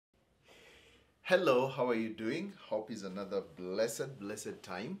Hello, how are you doing? Hope is another blessed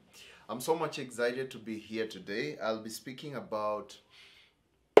time. I'm so much excited to be here today. I'll be speaking about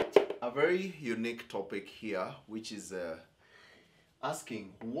a very unique topic here, which is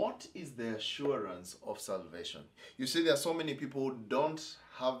asking, what is the assurance of salvation? You see, there are so many people who don't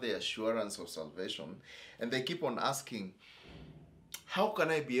have the assurance of salvation, and they keep on asking, how can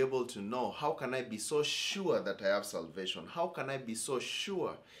I be able to know? How can I be so sure that I have salvation? How can I be so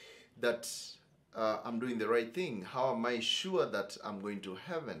sure that I'm doing the right thing? How am I sure that I'm going to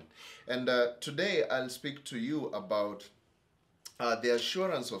heaven? And today I'll speak to you about the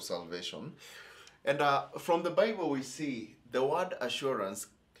assurance of salvation. And from the Bible we see the word assurance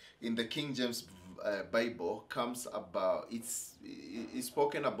in the King James Bible comes about, it's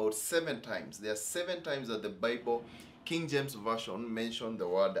spoken about 7 times. There are 7 times that the Bible King James Version mentioned the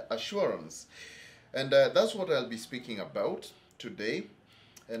word assurance. And that's what I'll be speaking about today.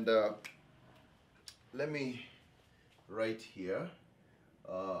 And let me write here,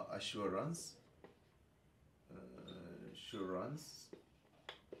 assurance.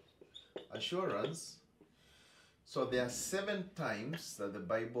 So there are 7 times that the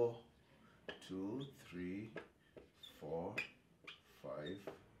Bible, 2, 3, 4, 5,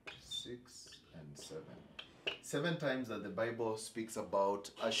 6, and 7. 7 times that the Bible speaks about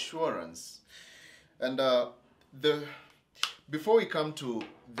assurance. And before we come to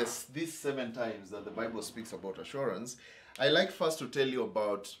these 7 times that the Bible speaks about assurance, I like first to tell you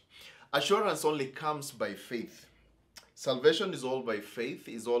about assurance only comes by faith. Salvation is all by faith,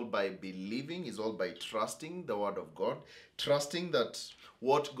 is all by believing, is all by trusting the word of God, trusting that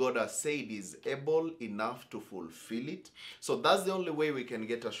what God has said is able enough to fulfill it. So that's the only way we can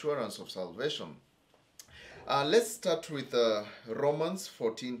get assurance of salvation. Let's start with Romans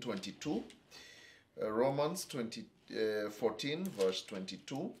 14:22. Romans 14 verse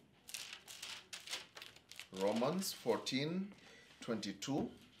 22. Romans 14:22.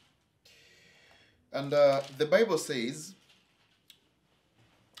 And the Bible says,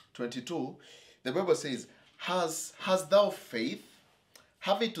 22, the Bible says, Has thou faith?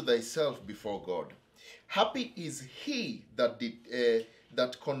 Have it to thyself before God. Happy is he that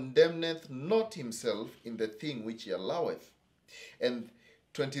condemneth not himself in the thing which he alloweth. And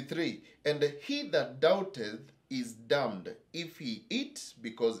 23, and he that doubteth is damned if he eat,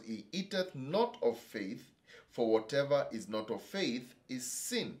 because he eateth not of faith, for whatever is not of faith is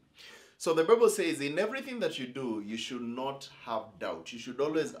sin. So the Bible says in everything that you do, you should not have doubt. You should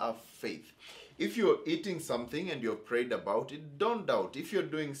always have faith. If you're eating something and you've prayed about it, don't doubt. If you're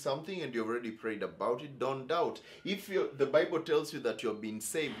doing something and you've already prayed about it, don't doubt. If the Bible tells you that you're being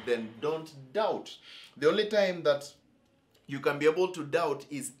saved, then don't doubt. The only time that you can be able to doubt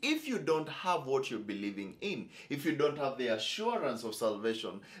is if you don't have what you're believing in. If you don't have the assurance of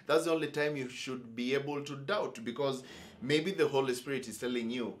salvation, that's the only time you should be able to doubt, because maybe the Holy Spirit is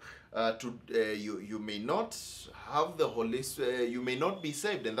telling you you may not have the Holy Spirit, you may not be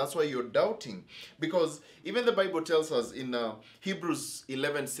saved, and that's why you're doubting. Because even the Bible tells us in Hebrews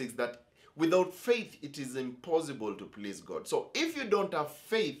 11:6 that without faith it is impossible to please God. So if you don't have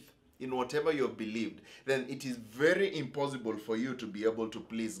faith in whatever you have believed, then it is very impossible for you to be able to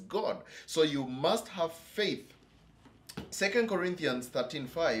please God. So you must have faith. 2 Corinthians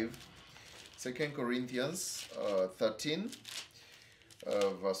 13:5. 2 Corinthians 13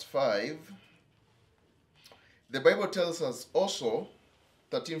 verse 5. The Bible tells us also,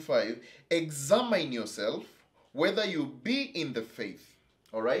 13:5, examine yourself whether you be in the faith.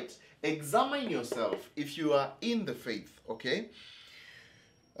 All right? Examine yourself if you are in the faith, okay?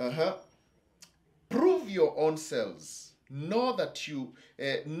 Prove your own selves. Know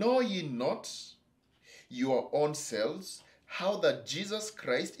ye not your own selves, how that Jesus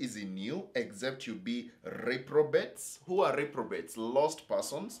Christ is in you, except you be reprobates. Who are reprobates? Lost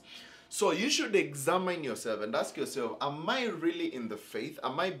persons. So you should examine yourself and ask yourself, am I really in the faith?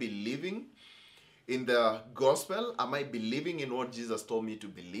 Am I believing in the gospel? Am I believing in what Jesus told me to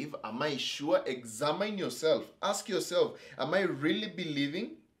believe? Am I sure? Examine yourself. Ask yourself, am I really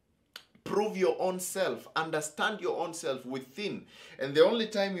believing? Prove your own self. Understand your own self within. And the only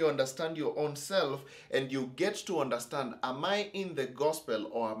time you understand your own self and you get to understand, am I in the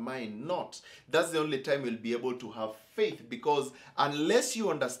gospel or am I not? That's the only time you'll be able to have faith. Because unless you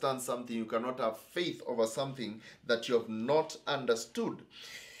understand something, you cannot have faith over something that you have not understood.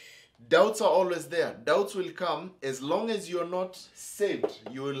 Doubts are always there. Doubts will come. As long as you're not saved,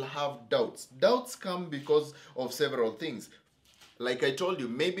 you will have doubts. Doubts come because of several things. Like I told you,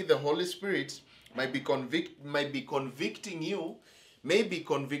 maybe the Holy Spirit might be convicting you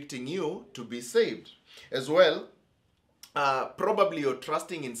to be saved. As well, probably you're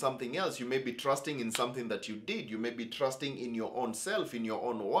trusting in something else. You may be trusting in something that you did. You may be trusting in your own self, in your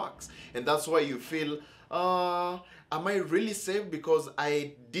own works. And that's why you feel, am I really saved because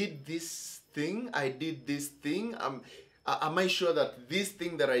I did this thing? I did this thing. Am I sure that this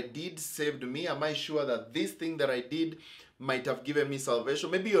thing that I did saved me? Am I sure that this thing that I did might have given me salvation?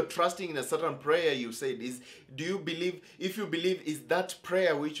 Maybe you're trusting in a certain prayer you said. Do you believe? If you believe, is that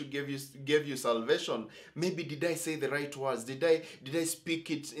prayer which gave you salvation? Maybe did I say the right words? Did I speak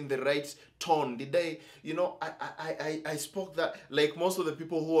it in the right tone? Did I, I spoke that, like most of the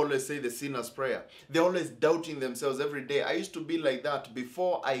people who always say the sinner's prayer. They're always doubting themselves every day. I used to be like that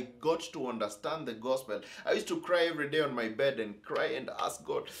before I got to understand the gospel. I used to cry every day on my bed and cry and ask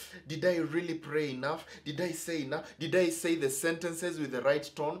God, did I really pray enough? Did I say enough? Did I say the sentences with the right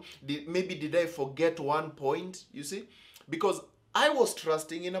tone? Maybe did I forget one point? You see? Because I was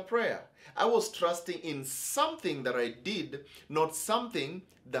trusting in a prayer. I was trusting in something that I did, not something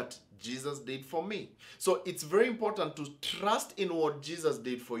that Jesus did for me. So it's very important to trust in what Jesus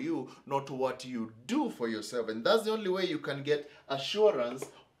did for you, not what you do for yourself. And that's the only way you can get assurance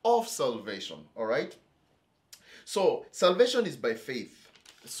of salvation. All right? So salvation is by faith.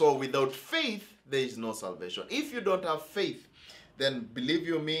 So without faith, there is no salvation. If you don't have faith, then believe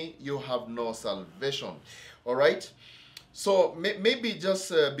you me, you have no salvation. All right? So maybe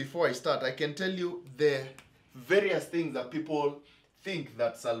just before I start, I can tell you the various things that people think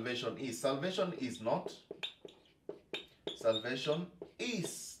that salvation is. Salvation is not. Salvation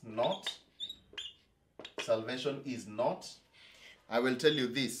is not. Salvation is not. I will tell you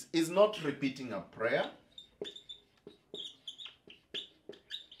this. Is not repeating a prayer.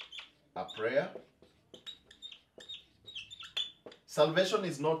 A prayer. Salvation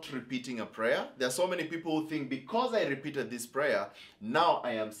is not repeating a prayer. There are so many people who think because I repeated this prayer, now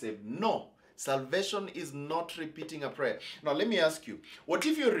I am saved. No. Salvation is not repeating a prayer. Now let me ask you, what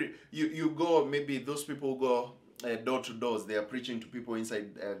if you go, maybe those people go door to doors, they are preaching to people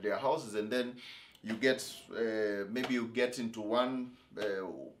inside their houses, and then you get, maybe you get into one,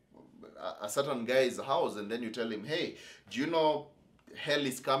 a certain guy's house, and then you tell him, hey, do you know hell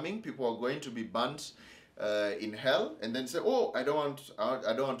is coming? People are going to be burnt in hell. And then say, oh, I don't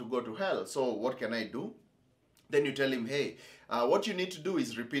want to go to hell, so what can I do? Then you tell him, hey, what you need to do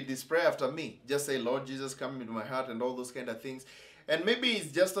is repeat this prayer after me. Just say, Lord Jesus, come into my heart, and all those kind of things. And maybe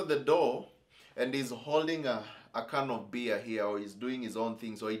he's just at the door and he's holding a can of beer here, or he's doing his own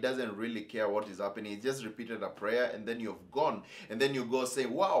thing, so he doesn't really care what is happening. He just repeated a prayer, and then you've gone. And then you go say,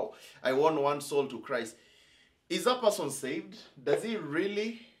 wow, I won one soul to Christ. Is that person saved?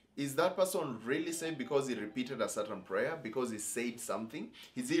 Is that person really saved because he repeated a certain prayer? Because he said something?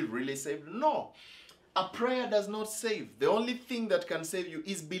 Is he really saved? No. A prayer does not save. The only thing that can save you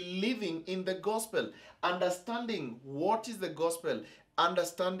is believing in the gospel. Understanding what is the gospel.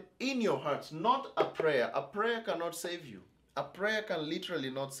 Understand in your heart, not a prayer. A prayer cannot save you. A prayer can literally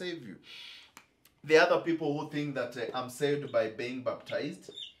not save you. The other people who think that I'm saved by being baptized.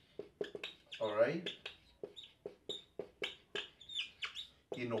 All right.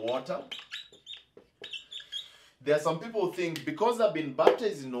 In water. There are some people who think because I've been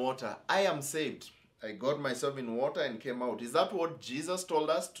baptized in water, I am saved. I got myself in water and came out. Is that what Jesus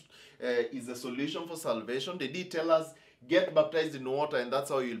told us is the solution for salvation? Did he tell us, get baptized in water and that's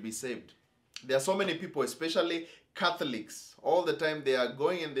how you'll be saved? There are so many people, especially Catholics, all the time they are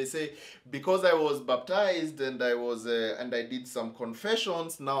going and they say, because I was baptized and I did some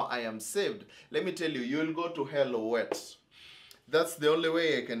confessions, now I am saved. Let me tell you, you'll go to hell wet. That's the only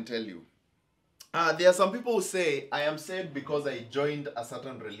way I can tell you. There are some people who say, I am saved because I joined a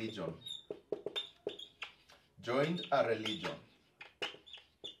certain religion. Joined a religion.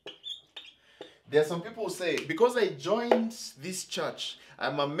 There are some people who say, because I joined this church,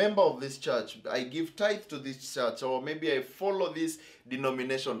 I'm a member of this church, I give tithe to this church, or maybe I follow this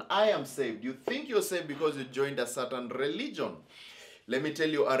denomination, I am saved. You think you're saved because you joined a certain religion. Let me tell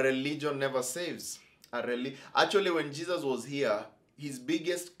you, a religion never saves. Actually, when Jesus was here, his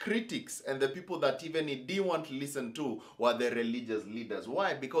biggest critics and the people that even he didn't want to listen to were the religious leaders.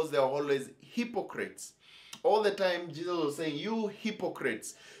 Why? Because they are always hypocrites. All the time, Jesus was saying, you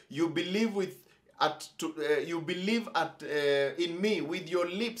hypocrites, you believe in me with your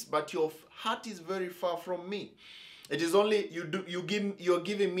lips, but your heart is very far from me. It is only you're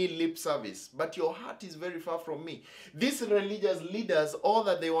giving me lip service, but your heart is very far from me. These religious leaders, all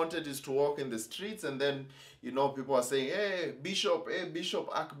that they wanted is to walk in the streets, and then people are saying, hey bishop,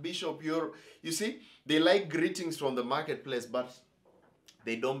 archbishop, you see, they like greetings from the marketplace, but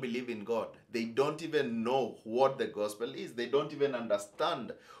They don't believe in God. They don't even know what the gospel is. They don't even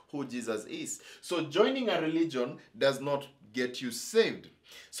understand who Jesus is. So joining a religion does not get you saved.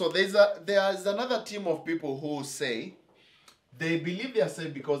 So there is another team of people who say they believe they are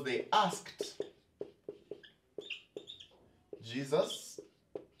saved because they asked Jesus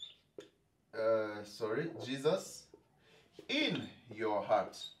in your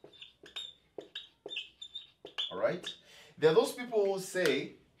heart. All right? There are those people who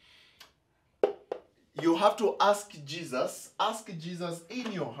say you have to ask Jesus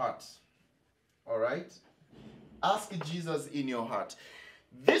in your heart. All right? Ask Jesus in your heart.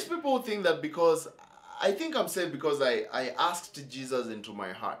 These people think that because I think I'm saved because I asked Jesus into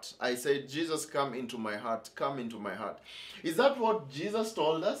my heart. I said, Jesus, come into my heart, come into my heart. Is that what Jesus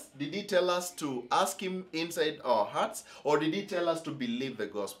told us? Did he tell us to ask him inside our hearts, or did he tell us to believe the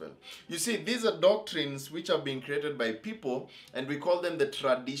gospel? You see, these are doctrines which have been created by people, and we call them the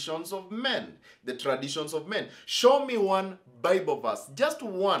traditions of men. The traditions of men. Show me one Bible verse, just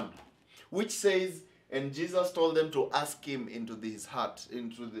one, which says, and Jesus told them to ask him into his heart,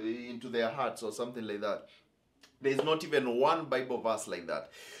 into their hearts or something like that. There is not even one Bible verse like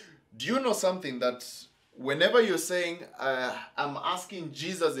that. Do you know something that whenever you're saying, I'm asking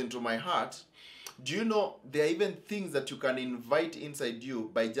Jesus into my heart, do you know there are even things that you can invite inside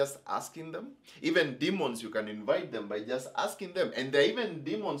you by just asking them? Even demons, you can invite them by just asking them. And there are even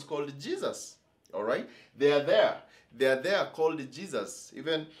demons called Jesus. All right? They are there. They are there called Jesus.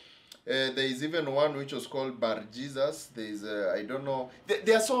 Even... there is even one which was called Bar Jesus. There is, I don't know.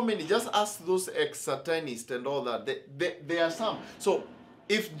 There are so many. Just ask those ex-Satanists and all that. There are some. So,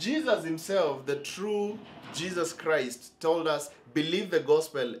 if Jesus himself, the true Jesus Christ, told us, believe the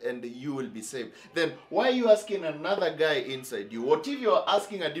gospel and you will be saved, then why are you asking another guy inside you? What if you're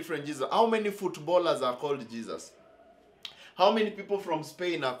asking a different Jesus? How many footballers are called Jesus? How many people from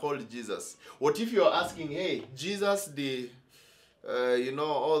Spain are called Jesus? What if you're asking, hey, Jesus the... you know,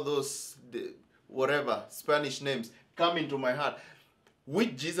 all those, whatever, Spanish names, come into my heart.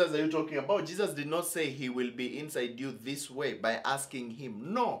 Which Jesus are you talking about? Jesus did not say he will be inside you this way by asking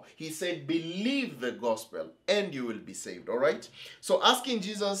him. No, he said believe the gospel and you will be saved, all right? So asking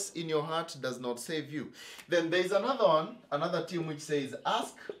Jesus in your heart does not save you. Then there's another one, another team which says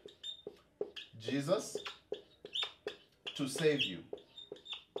ask Jesus to save you.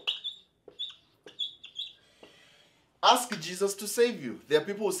 Ask Jesus to save you. There are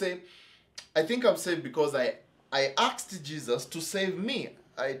people who say, I think I'm saved because I asked Jesus to save me.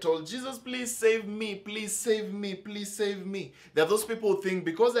 I told Jesus, please save me, please save me, please save me. There are those people who think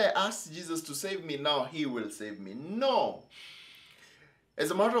because I asked Jesus to save me, now he will save me. No.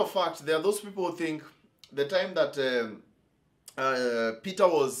 As a matter of fact, there are those people who think the time that Peter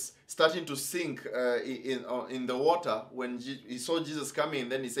was starting to sink in the water, when he saw Jesus coming,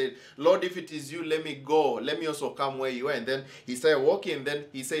 and then he said, Lord, if it is you, let me go. Let me also come where you are. And then he started walking, and then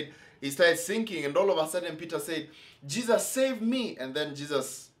he started sinking, and all of a sudden Peter said, Jesus, save me. And then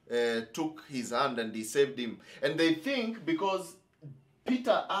Jesus took his hand and he saved him. And they think because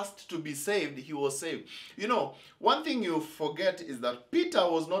Peter asked to be saved, he was saved. You know, one thing you forget is that Peter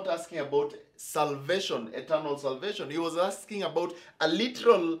was not asking about salvation, eternal salvation. He was asking about a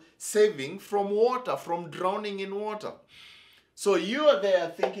literal saving from water, from drowning in water. So you are there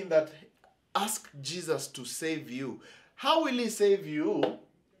thinking that ask Jesus to save you. How will he save you?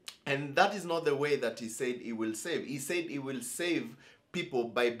 And that is not the way that he said he will save. He said he will save people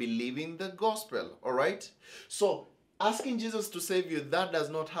by believing the gospel. All right? So asking Jesus to save you, that does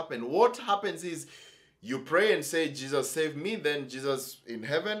not happen. What happens is you pray and say, Jesus, save me. Then Jesus in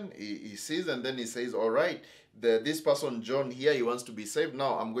heaven, he sees, and then he says, all right, this person, John here, he wants to be saved.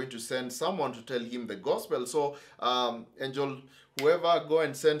 Now I'm going to send someone to tell him the gospel. So angel, whoever, go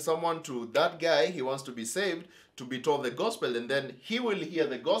and send someone to that guy. He wants to be saved, to be told the gospel, and then he will hear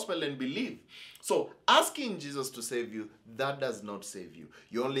the gospel and believe. So asking Jesus to save you, that does not save you.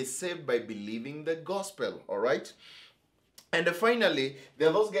 You're only saved by believing the gospel, all right? And finally, there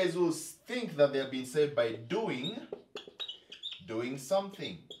are those guys who think that they have been saved by doing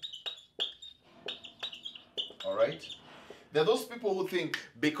something. All right? There are those people who think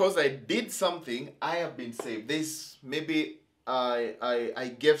because I did something, I have been saved. This maybe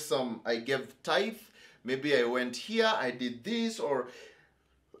I gave tithe. Maybe I went here, I did this, or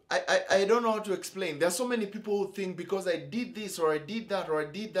I don't know how to explain. There are so many people who think because I did this or I did that or I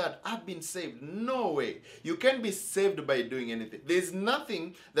did that, I've been saved. No way. You can't be saved by doing anything. There's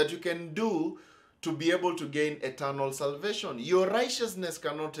nothing that you can do to be able to gain eternal salvation. Your righteousness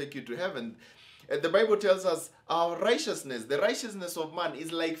cannot take you to heaven. The Bible tells us our righteousness, the righteousness of man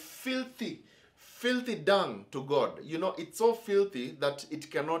is like filthy filthy dung to God. You know, it's so filthy that it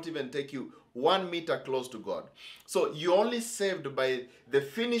cannot even take you 1 meter close to God. So you're only saved by the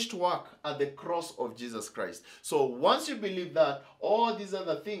finished work at the cross of Jesus Christ. So once you believe that, all these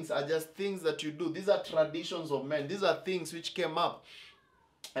other things are just things that you do. These are traditions of men. These are things which came up.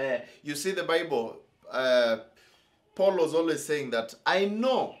 You see the Bible, Paul was always saying that, I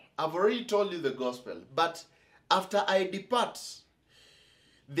know, I've already told you the gospel, but after I depart,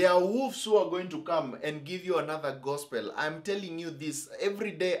 there are wolves who are going to come and give you another gospel. I'm telling you this,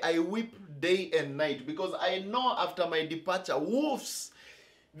 every day I weep day and night, because I know after my departure, wolves,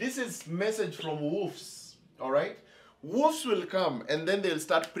 this is message from wolves, all right? Wolves will come and then they'll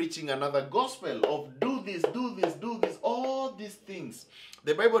start preaching another gospel of do this, do this, do this, all these things.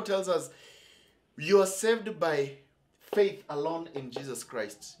 The Bible tells us you are saved by faith alone in Jesus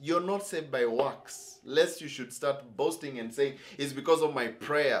Christ. You're not saved by works, lest you should start boasting and saying, it's because of my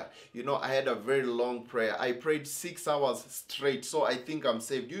prayer. You know, I had a very long prayer. I prayed 6 hours straight, so I think I'm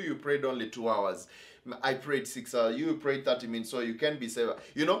saved. You prayed only 2 hours. I prayed 6 hours. You prayed 30 minutes, so you can be saved.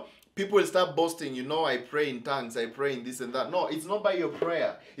 You know, people will start boasting, you know, I pray in tongues, I pray in this and that. No, it's not by your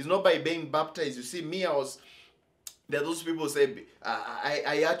prayer. It's not by being baptized. You see, me, there are those people who say,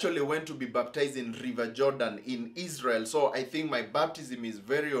 I actually went to be baptized in River Jordan in Israel. So I think my baptism is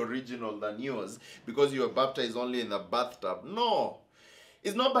very original than yours because you were baptized only in the bathtub. No.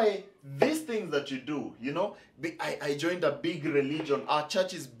 It's not by these things that you do, you know. I joined a big religion. Our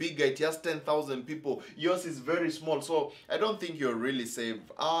church is bigger. It has 10,000 people. Yours is very small. So I don't think you're really saved.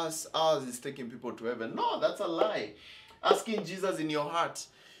 Ours is taking people to heaven. No, that's a lie. Asking Jesus in your heart.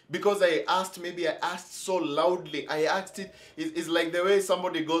 Because maybe I asked so loudly. I asked it. It's like the way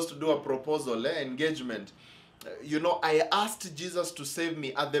somebody goes to do a proposal, engagement. You know, I asked Jesus to save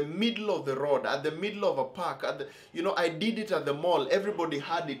me at the middle of the road, at the middle of a park. You know, I did it at the mall. Everybody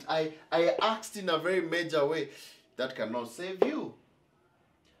had it. I asked in a very major way. That cannot save you.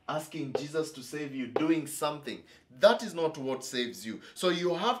 Asking Jesus to save you, doing something, that is not what saves you. So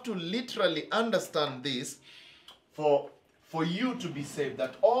you have to literally understand this for you to be saved,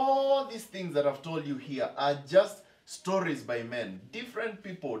 that all these things that I've told you here are just stories by men, different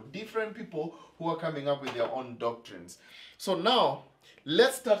people who are coming up with their own doctrines. So now,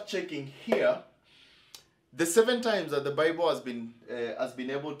 let's start checking here the 7 times that the Bible has been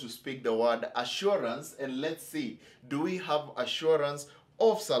able to speak the word assurance, and let's see, do we have assurance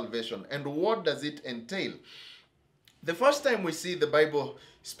of salvation, and what does it entail? The first time we see the Bible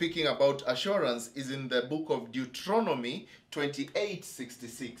speaking about assurance is in the book of Deuteronomy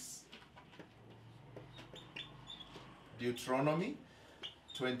 28:66. Deuteronomy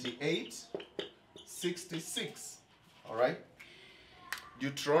 28:66. All right?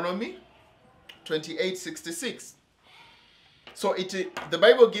 Deuteronomy 28:66. So the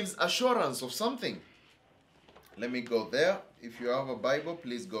Bible gives assurance of something. Let me go there. If you have a Bible,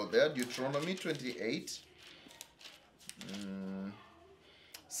 please go there. Deuteronomy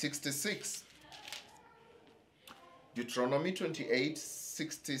 28:66. Deuteronomy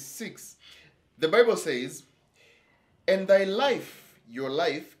 28:66. The Bible says, and thy life, your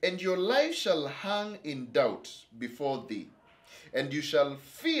life, and your life shall hang in doubt before thee, and you shall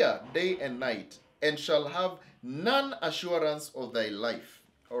fear day and night, and shall have none assurance of thy life.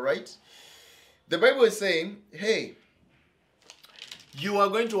 All right? The Bible is saying, hey, you are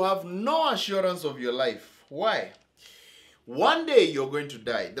going to have no assurance of your life. Why? One day you're going to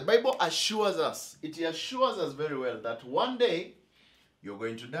die. The Bible assures us, it assures us very well that one day you're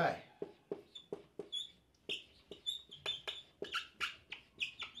going to die.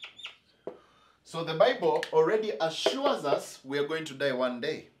 So the Bible already assures us we are going to die one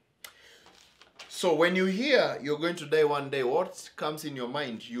day. So when you hear you're going to die one day, what comes in your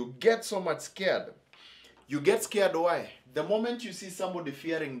mind? You get so much scared. You get scared, why? The moment you see somebody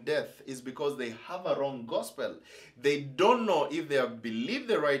fearing death is because they have a wrong gospel. They don't know if they have believed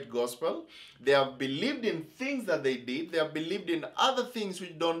the right gospel. They have believed in things that they did. They have believed in other things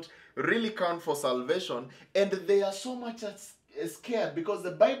which don't really count for salvation. And they are so much scared because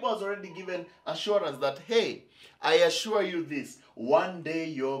the Bible has already given assurance that, hey, I assure you this, one day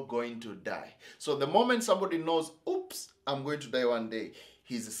you're going to die. So the moment somebody knows, oops, I'm going to die one day,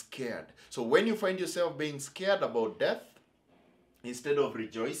 he's scared. So when you find yourself being scared about death, instead of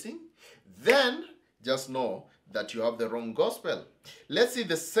rejoicing, then just know that you have the wrong gospel. Let's see,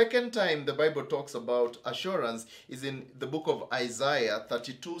 the second time the Bible talks about assurance is in the book of Isaiah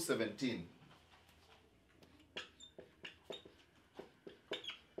 32:17.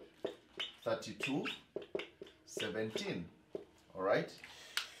 All right?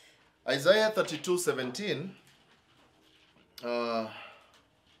 Isaiah 32:17.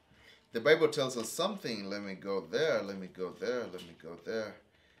 The Bible tells us something. Let me go there.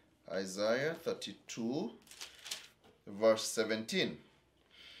 Isaiah 32, verse 17.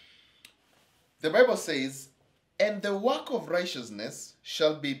 The Bible says, "And the work of righteousness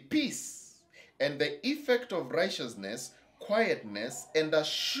shall be peace, and the effect of righteousness, quietness, and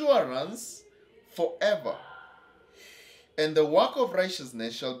assurance forever." And the work of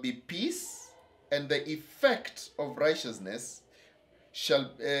righteousness shall be peace, and the effect of righteousness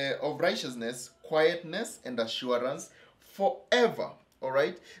quietness, and assurance forever. All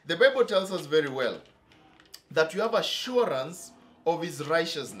right? The Bible tells us very well that you have assurance of his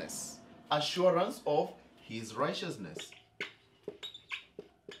righteousness. Assurance of his righteousness.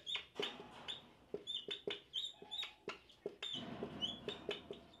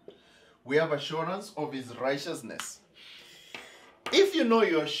 We have assurance of his righteousness. If you know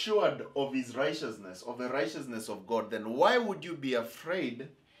you're assured of his righteousness, of the righteousness of God, then why would you be afraid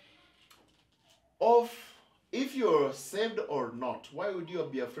of if you're saved or not? Why would you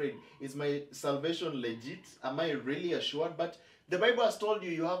be afraid? Is my salvation legit? Am I really assured? But the Bible has told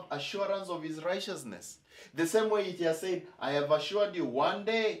you have assurance of his righteousness. The same way it has said, I have assured you one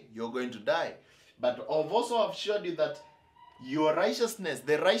day you're going to die. But I've also assured you that your righteousness,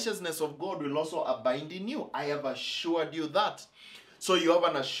 the righteousness of God, will also abide in you. I have assured you that. So you have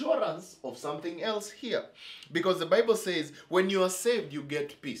an assurance of something else here. Because the Bible says, when you are saved, you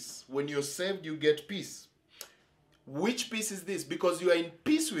get peace. When you're saved, you get peace. Which peace is this? Because you are in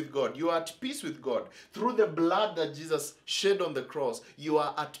peace with God. You are at peace with God. Through the blood that Jesus shed on the cross, you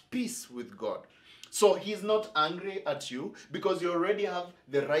are at peace with God. So he's not angry at you because you already have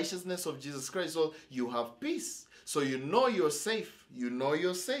the righteousness of Jesus Christ. So you have peace. So you know you're safe. You know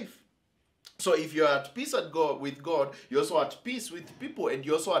you're safe. So if you're at peace with God, you're also at peace with people, and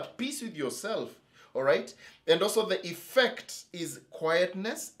you're also at peace with yourself. All right? And also the effect is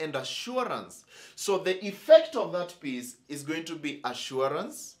quietness and assurance. So the effect of that peace is going to be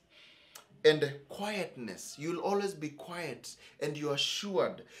assurance and quietness. You'll always be quiet and you're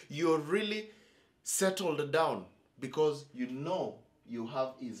assured. You're really settled down because you know you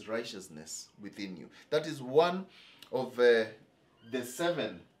have his righteousness within you. That is one of the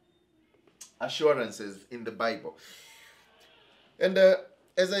 7 assurances in the Bible. And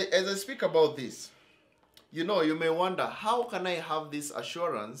as I speak about this, you know, you may wonder, how can I have this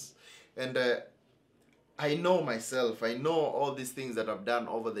assurance? And I know myself. I know all these things that I've done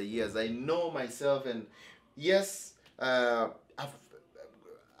over the years. I know myself, and yes, I've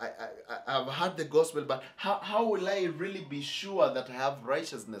heard the gospel, but how will I really be sure that I have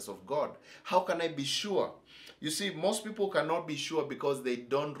righteousness of God? How can I be sure? You see, most people cannot be sure because they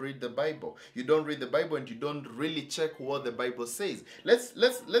don't read the Bible. You don't read the Bible and you don't really check what the Bible says. Let's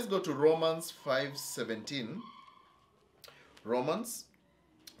go to Romans 5:17. Romans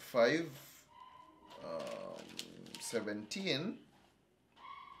 5:17.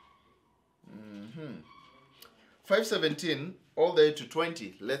 5:17 all the way to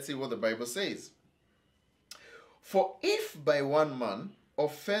 20. Let's see what the Bible says. For if by one man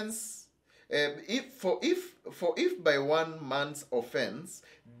offense, if by one man's offense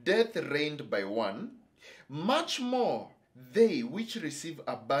death reigned by one, much more they which receive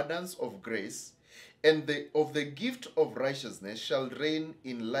abundance of grace and of the gift of righteousness shall reign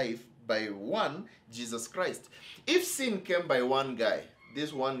in life by one, Jesus Christ. If sin came by one guy,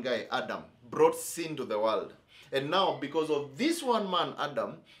 this one guy, Adam, brought sin to the world, and now because of this one man,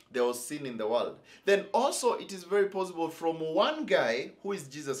 Adam, there was sin in the world, then also it is very possible from one guy, who is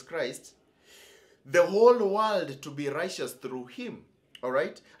Jesus Christ, the whole world to be righteous through him. All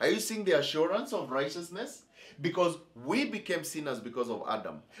right? Are you seeing the assurance of righteousness? Because we became sinners because of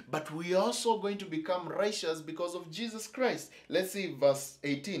Adam, but we are also going to become righteous because of Jesus Christ. Let's see verse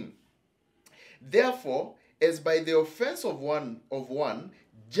 18. Therefore, as by the offense of one,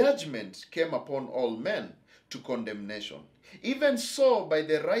 judgment came upon all men to condemnation, even so by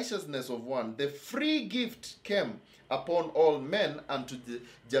the righteousness of one, the free gift came upon all men unto the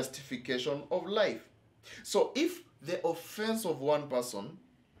justification of life. So if the offense of one person,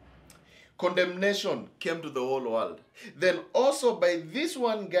 condemnation came to the whole world, then also by this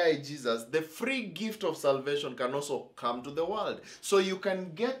one guy, Jesus, the free gift of salvation can also come to the world. So you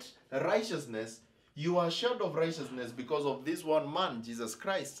can get righteousness. You are assured of righteousness because of this one man, Jesus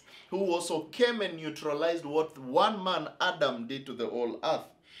Christ, who also came and neutralized what one man, Adam, did to the whole earth.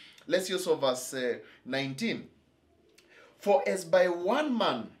 Let's use verse 19. For as by one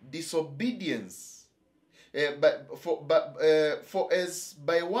man disobedience, for as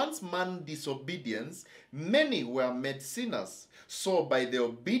by one man disobedience many were made sinners, so by the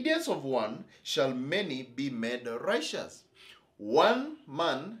obedience of one shall many be made righteous. One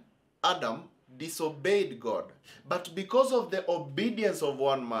man Adam disobeyed God. But because of the obedience of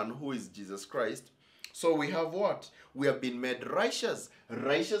one man, who is Jesus Christ, so we have what? We have been made righteous.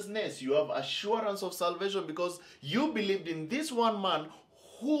 Righteousness. You have assurance of salvation because you believed in this one man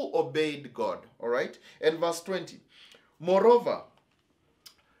who obeyed God. All right? And verse 20. Moreover,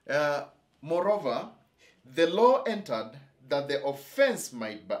 the law entered that the offense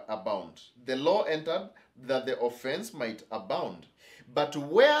might abound. The law entered that the offense might abound. But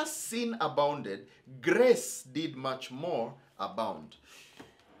where sin abounded, grace did much more abound.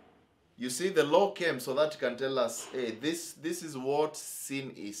 You see, the law came so that it can tell us, hey, this is what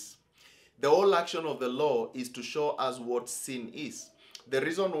sin is. The whole action of the law is to show us what sin is. The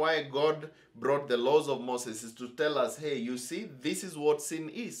reason why God brought the laws of Moses is to tell us, hey, you see, this is what sin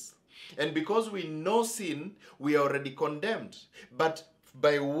is. And because we know sin, we are already condemned. But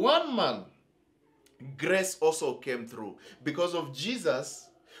by one man, grace also came through. Because of Jesus,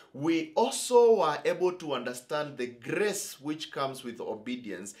 we also were able to understand the grace which comes with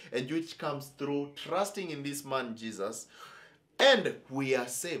obedience and which comes through trusting in this man Jesus, and we are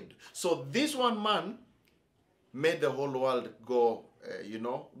saved. So this one man made the whole world go,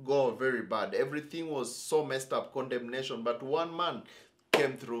 go very bad. Everything was so messed up, condemnation, but one man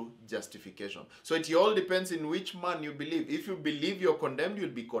came through justification. So it all depends in which man you believe. If you believe you're condemned,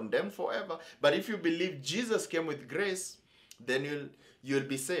 you'll be condemned forever. But if you believe Jesus came with grace, then you'll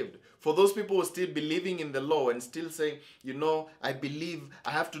be saved. For those people who are still believing in the law and still saying, I believe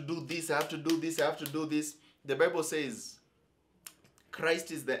I have to do this, I have to do this, I have to do this. The Bible says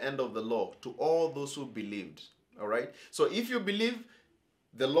Christ is the end of the law to all those who believed. All right? So if you believe,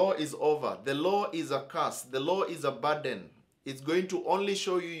 the law is over. The law is a curse. The law is a burden. It's going to only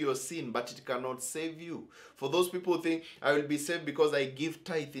show you your sin, but it cannot save you. For those people who think, I will be saved because I give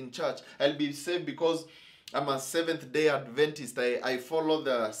tithe in church. I'll be saved because I'm a Seventh-day Adventist. I follow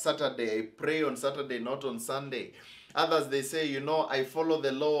the Saturday. I pray on Saturday, not on Sunday. Others, they say, I follow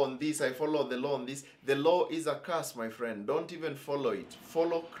the law on this. I follow the law on this. The law is a curse, my friend. Don't even follow it.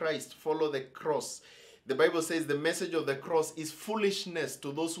 Follow Christ. Follow the cross. The Bible says the message of the cross is foolishness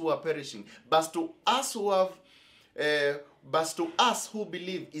to those who are perishing. But to us who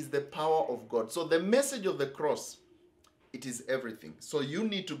believe is the power of God. So the message of the cross, it is everything. So you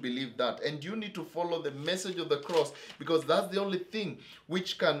need to believe that. And you need to follow the message of the cross, because that's the only thing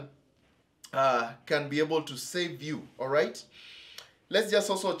which can be able to save you. All right? Let's just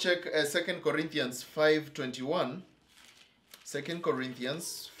also check 2 Corinthians 5:21. 2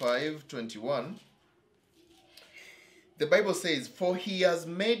 Corinthians 5:21. The Bible says, for he has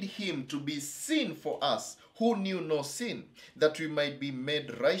made him to be sin for us, who knew no sin, that we might be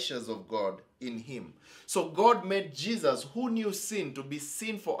made righteous of God in him. So God made Jesus, who knew sin, to be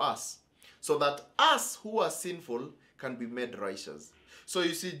sin for us, so that us who are sinful can be made righteous. So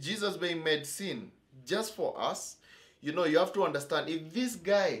you see, Jesus being made sin just for us, you have to understand, if this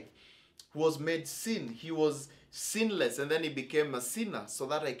guy was made sin, he was sinless, and then he became a sinner so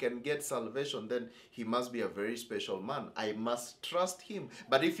that I can get salvation, then he must be a very special man. I must trust him.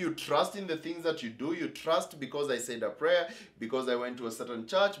 But if you trust in the things that you do, you trust because I said a prayer, because I went to a certain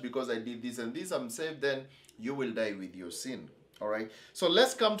church, because I did this and this, I'm saved, then you will die with your sin. All right? So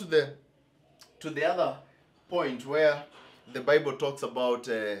let's come to the other point where the Bible talks about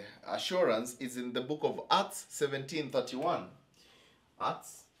assurance. Is in the book of Acts 17:31.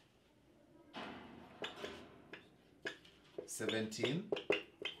 Acts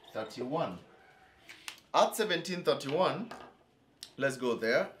 17:31. Acts 17:31. Let's go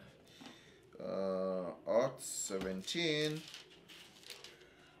there. Acts 17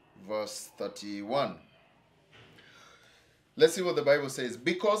 verse 31. Let's see what the Bible says.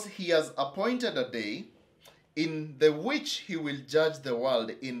 Because he has appointed a day in the which he will judge the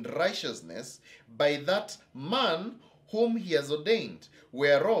world in righteousness by that man whom he has ordained,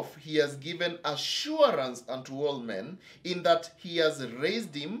 whereof he has given assurance unto all men, in that he has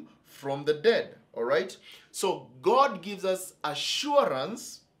raised him from the dead. All right? So God gives us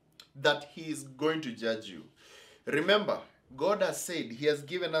assurance that he is going to judge you. Remember, God has said, he has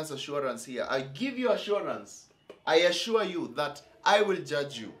given us assurance here. I give you assurance. I assure you that I will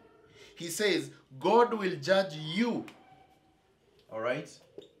judge you. He says, God will judge you. All right?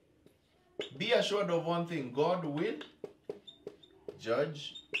 Be assured of one thing. God will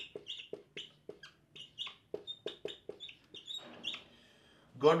judge.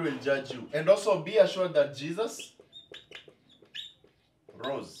 God will judge you. And also be assured that Jesus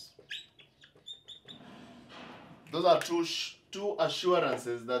rose. Those are two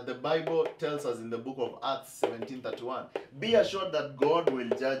assurances that the Bible tells us in the book of Acts 17:31. Be assured that God will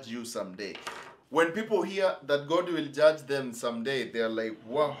judge you someday. when people hear that God will judge them someday, they're like,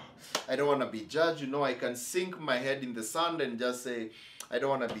 wow, I don't want to be judged. You know, I can sink my head in the sand and just say, I don't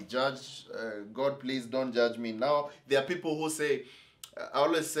want to be judged. God, please don't judge me now. There are people who say, I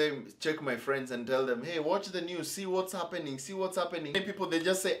always say, check my friends and tell them, hey, watch the news, see what's happening, see what's happening. Many people, they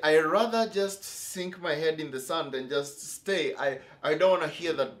just say, I rather just sink my head in the sand and just stay. I don't want to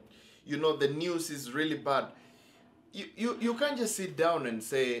hear that, you know, the news is really bad. You can't just sit down and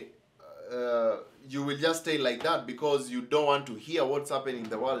say, you will just stay like that because you don't want to hear what's happening in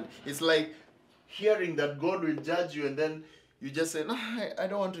the world. It's like hearing that God will judge you and then you just say, no, I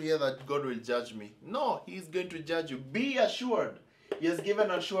don't want to hear that God will judge me. No, He's going to judge you. Be assured. He has given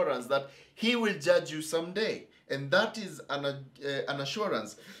assurance that He will judge you someday. And that is an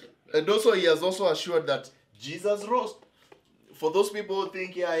assurance. And also He has also assured that Jesus rose. For those people who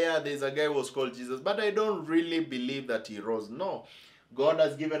think, yeah, there's a guy who was called Jesus, but I don't really believe that He rose. No. God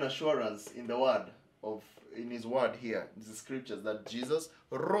has given assurance in the word in His word here, in the scriptures, that Jesus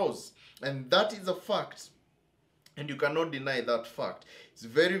rose. And that is a fact. And you cannot deny that fact. It's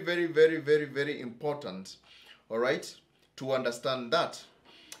very, very, very, very, very important, all right, to understand that.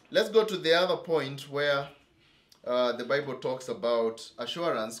 Let's go to the other point where the Bible talks about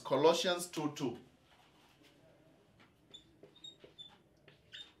assurance, Colossians 2:2.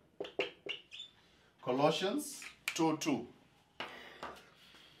 Colossians 2:2.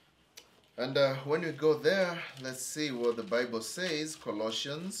 And when we go there, let's see what the Bible says.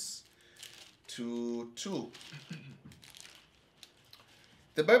 Colossians 2:2.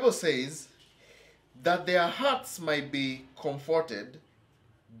 The Bible says that their hearts might be comforted,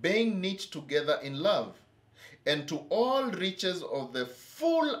 being knit together in love, and to all riches of the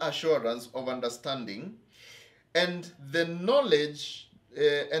full assurance of understanding, and the knowledge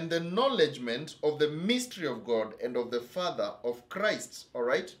and the acknowledgement of the mystery of God and of the Father of Christ. All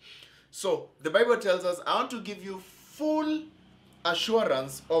right. So the Bible tells us, I want to give you full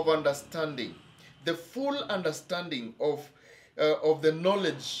assurance of understanding, the full understanding of the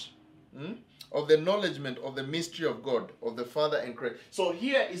knowledge, of the acknowledgement of the mystery of God, of the Father and Christ. So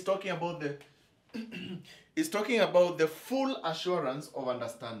here is talking about the is talking about the full assurance of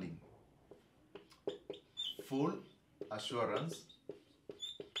understanding. Full assurance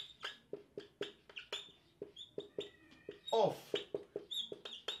of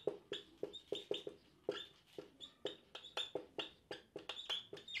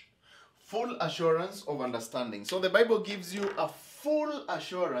full assurance of understanding. So the Bible gives you a full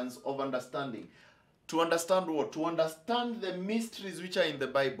assurance of understanding. To understand what? To understand the mysteries which are in the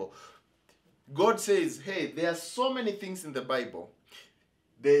Bible. God says, hey, there are so many things in the Bible.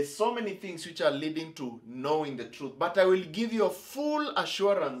 There are so many things which are leading to knowing the truth. But I will give you a full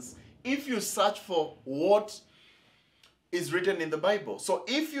assurance if you search for what is written in the Bible. So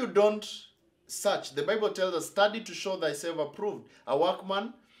if you don't search, the Bible tells us, study to show thyself approved, a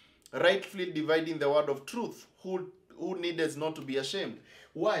workman rightfully dividing the word of truth, who needeth not to be ashamed.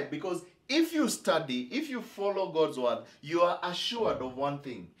 Why? Because if you study, if you follow God's word, you are assured of one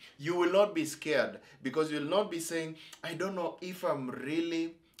thing. You will not be scared, because you will not be saying, I don't know if I'm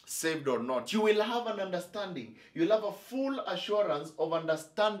really saved or not. You will have an understanding. You will have a full assurance of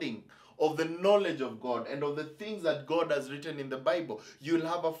understanding of the knowledge of God and of the things that God has written in the Bible. You will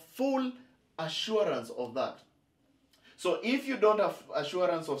have a full assurance of that. So if you don't have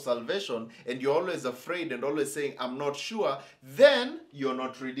assurance of salvation and you're always afraid and always saying, I'm not sure, then you're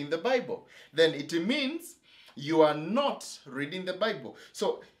not reading the Bible. Then it means you are not reading the Bible.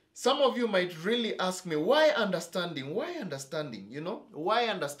 So some of you might really ask me, why understanding? Why understanding? You know, why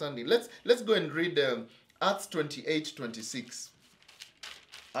understanding? Let's go and read Acts 28:26.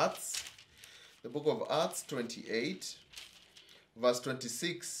 Acts, the book of Acts 28, verse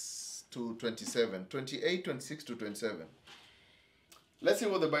 26 to 27. 28, 26 to 27. Let's see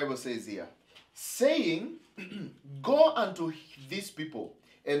what the Bible says here. Saying, go unto these people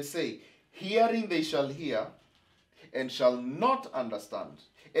and say, hearing they shall hear and shall not understand,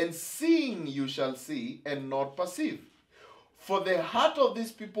 and seeing you shall see and not perceive. For the heart of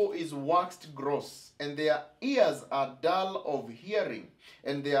these people is waxed gross, and their ears are dull of hearing,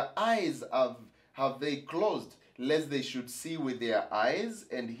 and their eyes have they closed, lest they should see with their eyes,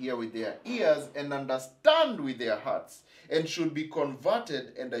 and hear with their ears, and understand with their hearts, and should be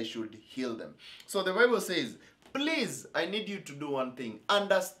converted, and I should heal them. So the Bible says, please, I need you to do one thing.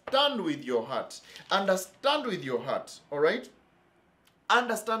 Understand with your heart. Understand with your heart, all right?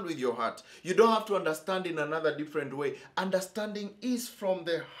 Understand with your heart. You don't have to understand in another different way. Understanding is from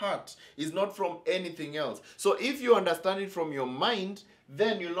the heart, is not from anything else. So if you understand it from your mind,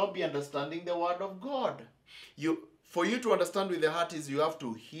 then you'll not be understanding the word of God. For you to understand with the heart is you have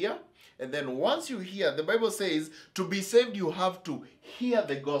to hear, And then once you hear, the Bible says, to be saved, you have to hear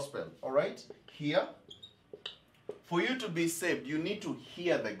the gospel. All right? Hear. For you to be saved, you need to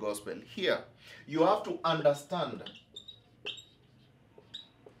hear the gospel. Hear. You have to understand.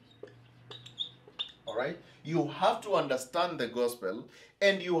 All right? You have to understand the gospel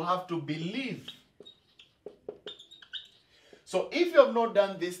and you have to believe. So if you have not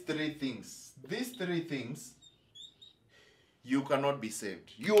done these three things, you cannot be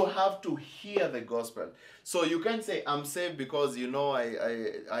saved. You have to hear the gospel. So you can't say, I'm saved because, you know,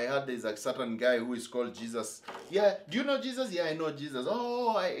 I heard there's a certain guy who is called Jesus. Yeah, do you know Jesus? Yeah, I know Jesus.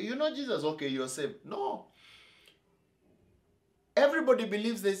 Oh, you know Jesus? Okay, you're saved. No. Everybody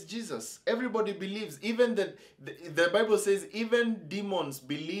believes there's Jesus. Everybody believes. Even the Bible says even demons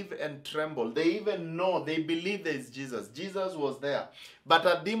believe and tremble. They even know, they believe there's Jesus. Jesus was there. But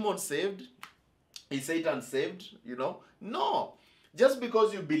are demons saved? Is Satan saved? You know? No. Just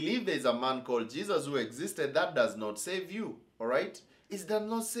because you believe there's a man called Jesus who existed, that does not save you. All right? It does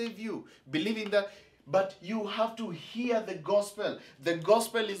not save you. Believing that. But you have to hear the gospel. The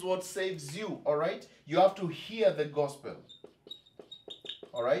gospel is what saves you. All right? You have to hear the gospel.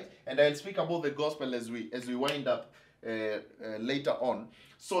 All right, and I'll speak about the gospel as we wind up later on.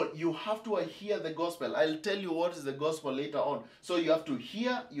 So you have to hear the gospel. I'll tell you what is the gospel later on. So you have to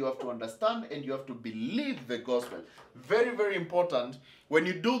hear, you have to understand, and you have to believe the gospel. Very, very important. When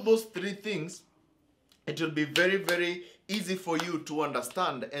you do those three things, it will be very, very easy for you to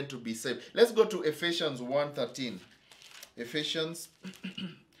understand and to be saved. Let's go to Ephesians 1:13. Ephesians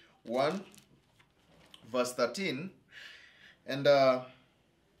 1 verse 13. And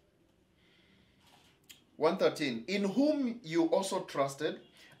 1:13, in whom you also trusted,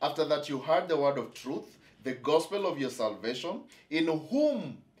 after that you heard the word of truth, the gospel of your salvation, in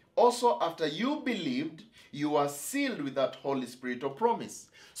whom also after you believed, you are sealed with that Holy Spirit of promise.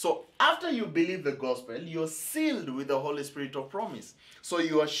 So after you believe the gospel, you're sealed with the Holy Spirit of promise. So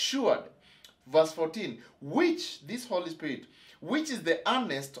you are assured. Verse 14, which, this Holy Spirit, which is the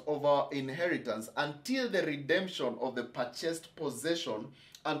earnest of our inheritance until the redemption of the purchased possession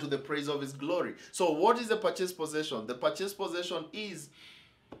unto the praise of his glory. So what is the purchased possession? The purchased possession is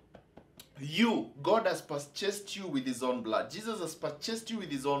you. God has purchased you with his own blood. Jesus has purchased you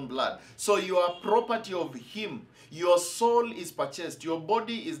with his own blood. So you are property of him. Your soul is purchased. Your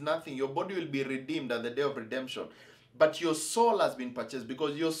body is nothing. Your body will be redeemed at the day of redemption. But your soul has been purchased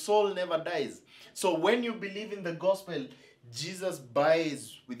because your soul never dies. So when you believe in the gospel, Jesus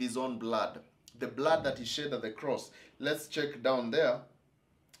buys with his own blood. The blood that he shed at the cross. Let's check down there.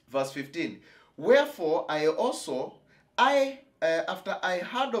 Verse 15. Wherefore I also, after I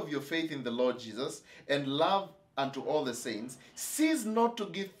heard of your faith in the Lord Jesus and love unto all the saints, cease not to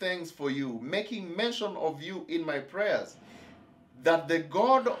give thanks for you, making mention of you in my prayers, that the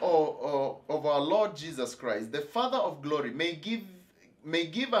God of our Lord Jesus Christ, the Father of glory, may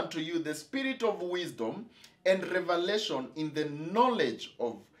give unto you the spirit of wisdom and revelation in the knowledge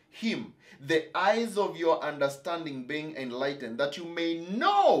of him, the eyes of your understanding being enlightened, that you may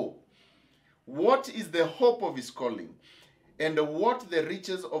know what is the hope of his calling, and what the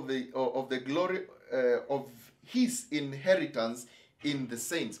riches of the glory of his inheritance in the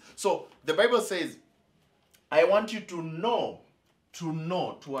saints. So the Bible says, I want you to know,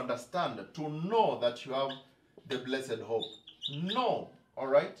 to understand, to know that you have the blessed hope. Know, all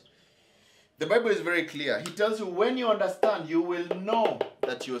right? The Bible is very clear. He tells you when you understand, you will know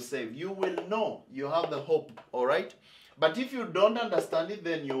that you're saved. You will know you have the hope, all right? But if you don't understand it,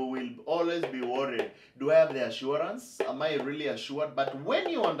 then you will always be worried. Do I have the assurance? Am I really assured? But when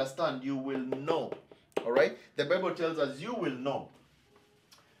you understand, you will know, all right? The Bible tells us you will know.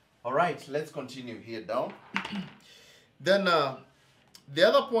 All right, let's continue here down. Then the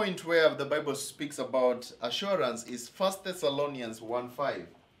other point where the Bible speaks about assurance is 1 Thessalonians 1:5.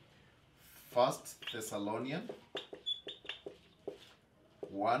 1 Thessalonians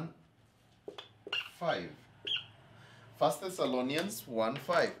 1:5. 1 Thessalonians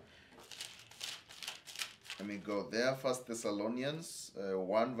 1:5. Let me go there. 1 Thessalonians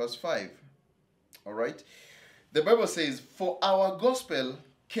 1 verse 5. All right. The Bible says, for our gospel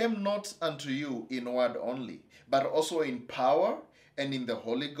came not unto you in word only, but also in power and in the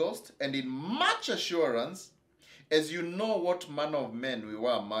Holy Ghost and in much assurance, as you know what manner of men we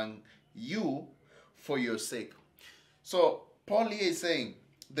were among you for your sake. So Paul here is saying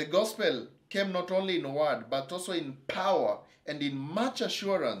the gospel came not only in word but also in power and in much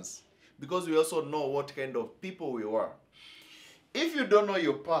assurance, because we also know what kind of people we were. If you don't know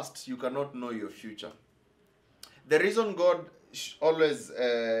your past, you cannot know your future. The reason God always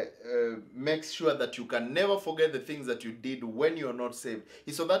makes sure that you can never forget the things that you did when you're not saved.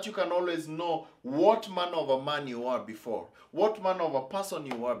 It's so that you can always know what manner of a man you are before, what manner of a person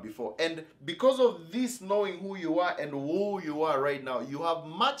you are before. And because of this, knowing who you are and who you are right now, you have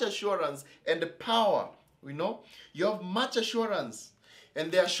much assurance and power. You know, you have much assurance,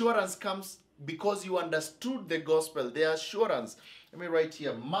 and the assurance comes because you understood the gospel. The assurance, let me write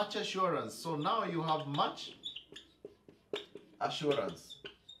here, much assurance. So now you have much assurance.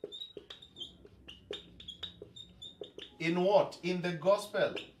 In what? In the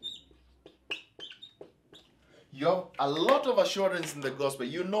gospel. You have a lot of assurance in the gospel.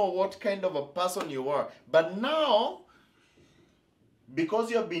 You know what kind of a person you are. But now,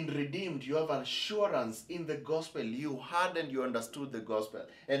 because you have been redeemed, you have assurance in the gospel. You heard and you understood the gospel.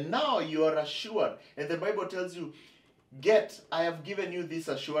 And now you are assured. And the Bible tells you, I have given you this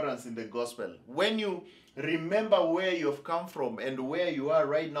assurance in the gospel. When you remember where you have come from and where you are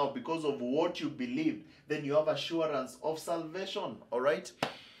right now because of what you believed, then you have assurance of salvation. All right?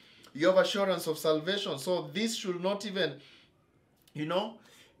 You have assurance of salvation. So this should not even, you know,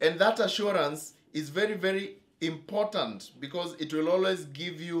 and that assurance is very, very important because it will always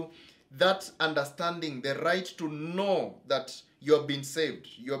give you that understanding, the right to know that you have been saved.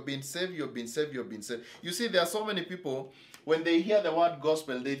 You have been saved, you have been saved, you have been saved. You see, there are so many people, when they hear the word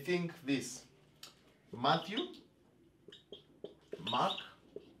gospel, they think this: Matthew, Mark,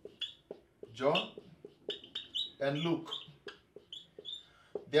 John, and Luke.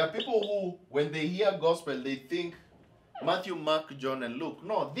 There are people who, when they hear gospel, they think Matthew, Mark, John, and Luke.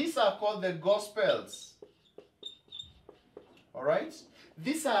 No, these are called the gospels. All right?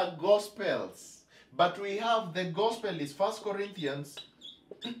 These are gospels. But we have the gospel is 1 Corinthians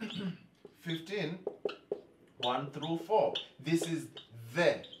 15, 1 through 4. This is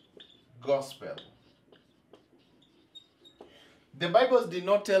the gospel. The Bible did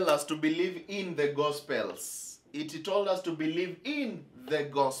not tell us to believe in the gospels. It told us to believe in the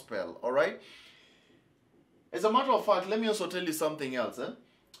gospel. All right? As a matter of fact, let me also tell you something else.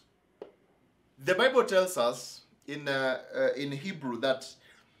 The Bible tells us in Hebrew that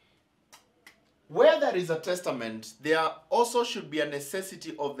where there is a testament, there also should be a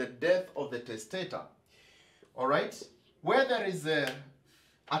necessity of the death of the testator. All right? Where there is a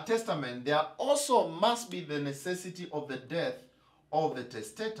testament, there also must be the necessity of the death of the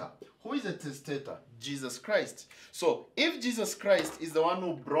testator. Who is the testator? Jesus Christ. So, if Jesus Christ is the one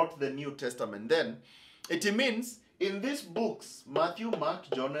who brought the New Testament, then it means in these books, Matthew, Mark,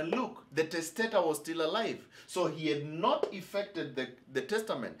 John, and Luke, the testator was still alive. So he had not effected the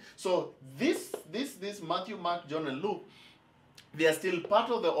testament. So this Matthew, Mark, John, and Luke, they are still part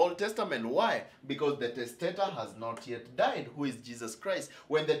of the Old Testament. Why? Because the testator has not yet died, who is Jesus Christ.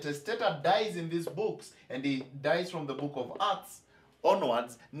 When the testator dies in these books, and he dies from the book of Acts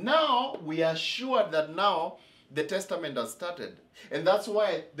onwards, now we are sure that now the testament has started. And that's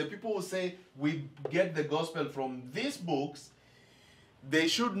why the people who say we get the gospel from these books, they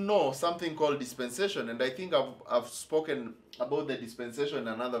should know something called dispensation. And I think I've spoken about the dispensation in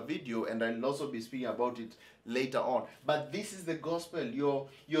another video, and I'll also be speaking about it later on. But this is the gospel.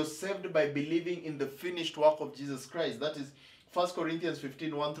 You're saved by believing in the finished work of Jesus Christ. That is 1 Corinthians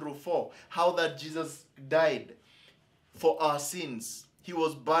 15, 1 through 4. How that Jesus died for our sins. He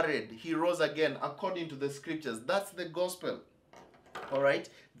was buried. He rose again according to the scriptures. That's the gospel. All right?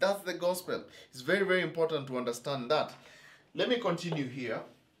 That's the gospel. It's very, very important to understand that. Let me continue here.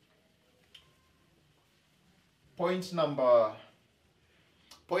 Point number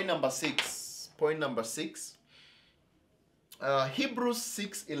 6. Point number 6. Hebrews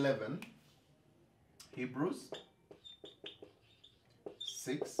 6:11. Hebrews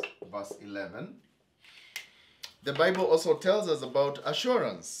 6 verse 11. The Bible also tells us about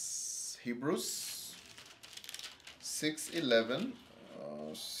assurance. Hebrews 6:11,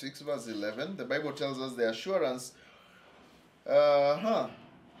 6 verse 11. The Bible tells us the assurance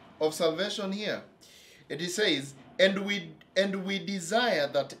of salvation here. It says, and we desire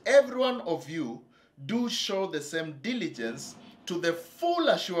that every one of you do show the same diligence to the full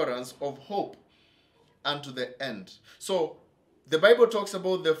assurance of hope unto the end. So the Bible talks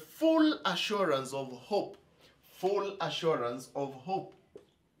about the full assurance of hope. Full assurance of hope.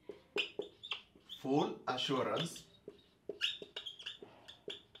 Full assurance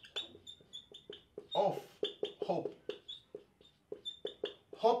of hope.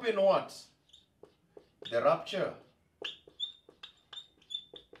 Hope in what? The rapture.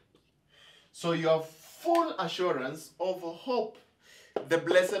 So you have full assurance of hope. The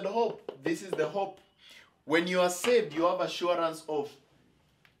blessed hope. This is the hope. When you are saved, you have assurance of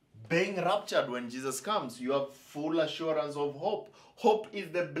being raptured when Jesus comes. You have full assurance of hope. Hope is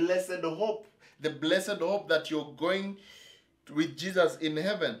the blessed hope. The blessed hope that you're going with Jesus in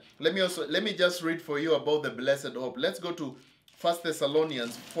heaven. Let me just read for you about the blessed hope. Let's go to 1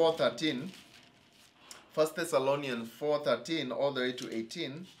 Thessalonians 4:13. 1 Thessalonians 4:13 all the way to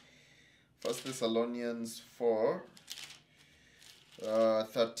 18. 1 Thessalonians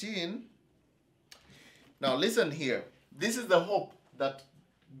 4:13. Now listen here. This is the hope that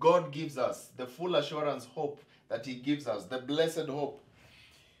God gives us. The full assurance hope that he gives us. The blessed hope.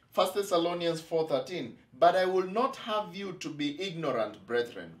 1 Thessalonians 4:13. But I will not have you to be ignorant,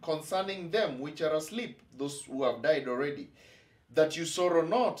 brethren, concerning them which are asleep, those who have died already, that you sorrow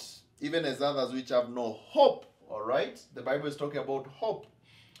not, even as others which have no hope. All right? The Bible is talking about hope,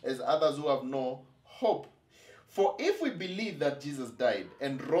 as others who have no hope. For if we believe that Jesus died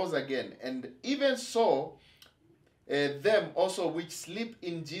and rose again, and even so, them also which sleep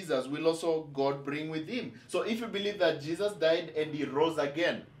in Jesus will also God bring with him. So if you believe that Jesus died and he rose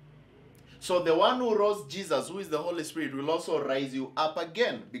again, so the one who rose Jesus, who is the Holy Spirit, will also rise you up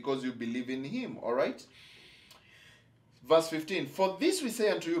again because you believe in him. All right? Verse 15. For this we say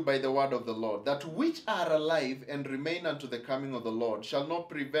unto you by the word of the Lord, that which are alive and remain unto the coming of the Lord shall not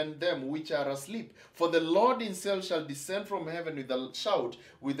prevent them which are asleep. For the Lord himself shall descend from heaven with a shout,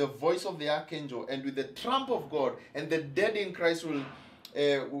 with the voice of the archangel, and with the trump of God, and the dead in Christ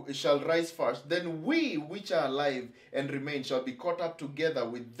shall rise first. Then we which are alive and remain shall be caught up together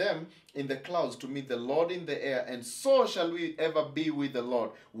with them in the clouds to meet the Lord in the air, and so shall we ever be with the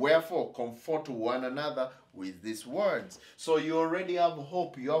Lord. Wherefore comfort one another with these words. So you already have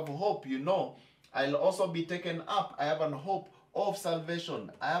hope. You have hope. You know, I'll also be taken up. I have an hope of salvation.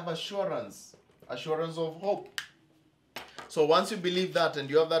 I have assurance of hope. So once you believe that and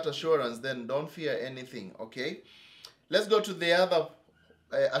you have that assurance, then don't fear anything. Okay, let's go to the other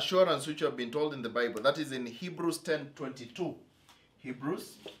assurance which you have been told in the Bible. That is in Hebrews 10:22.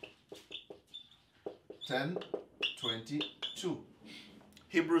 Hebrews 10:22.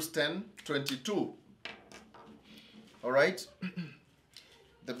 Hebrews 10:22. All right.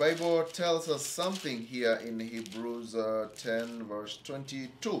 The Bible tells us something here in Hebrews 10 verse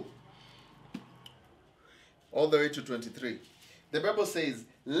 22 all the way to 23. The Bible says,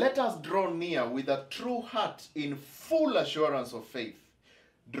 let us draw near with a true heart in full assurance of faith.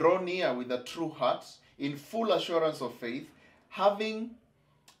 Draw near with a true heart in full assurance of faith, having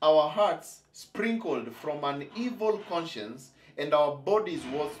our hearts sprinkled from an evil conscience and our bodies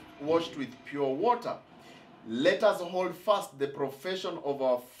washed with pure water. Let us hold fast the profession of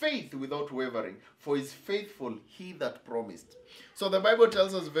our faith without wavering, for is faithful he that promised. So the Bible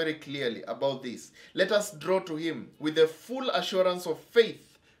tells us very clearly about this. Let us draw to him with the full assurance of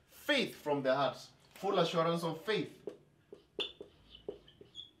faith. Faith from the heart. Full assurance of faith.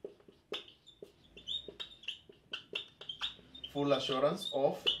 Full assurance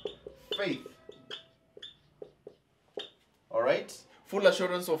of faith. All right? Full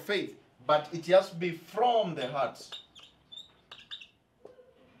assurance of faith. But it has to be from the heart.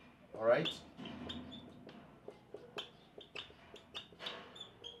 All right?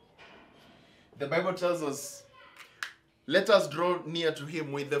 The Bible tells us, let us draw near to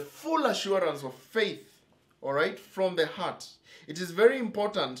him with the full assurance of faith. All right? From the heart. It is very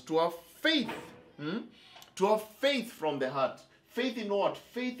important to have faith. To have faith from the heart. Faith in what?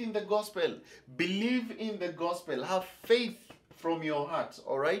 Faith in the gospel. Believe in the gospel. Have faith from your heart.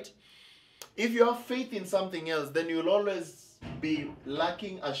 All right? If you have faith in something else, then you'll always be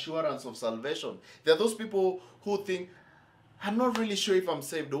lacking assurance of salvation. There are those people who think, I'm not really sure if I'm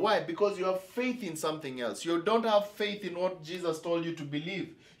saved. Why? Because you have faith in something else. You don't have faith in what Jesus told you to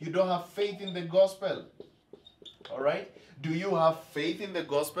believe. You don't have faith in the gospel. All right? Do you have faith in the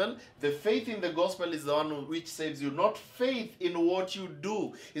gospel? The faith in the gospel is the one which saves you. Not faith in what you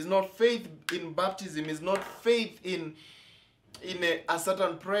do. It's not faith in baptism. It's not faith in a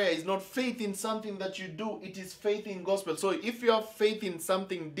certain prayer. It's not faith in something that you do. It is faith in gospel. So if you have faith in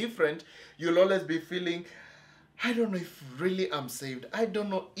something different, you'll always be feeling, I don't know if really I'm saved. I don't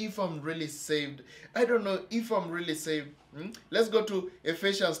know if I'm really saved. I don't know if I'm really saved. Let's go to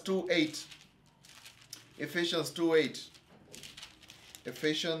Ephesians 2:8. Ephesians 2:8.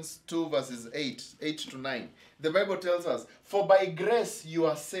 Ephesians 2 verses 8 to 9. The Bible tells us, for by grace you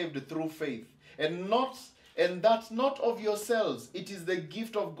are saved through faith, and that not of yourselves. It is the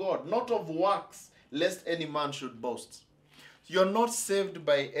gift of God, not of works, lest any man should boast. You're not saved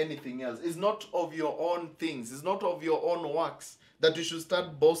by anything else. It's not of your own things. It's not of your own works that you should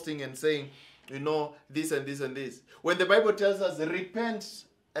start boasting and saying, you know, this and this and this. When the Bible tells us, repent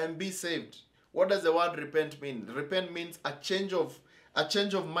and be saved. What does the word repent mean? Repent means a change of A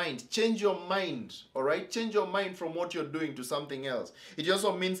change of mind. Change your mind, all right? Change your mind from what you're doing to something else. It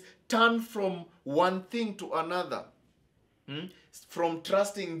also means turn from one thing to another. From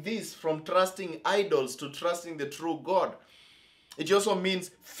trusting this, from trusting idols to trusting the true God. It also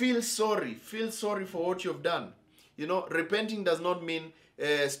means feel sorry. Feel sorry for what you've done. You know, repenting does not mean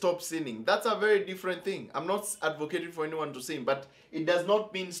stop sinning. That's a very different thing. I'm not advocating for anyone to sin, but it does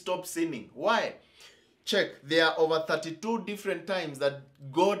not mean stop sinning. Why? Check, there are over 32 different times that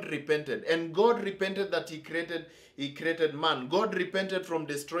God repented. And God repented that he created man. God repented from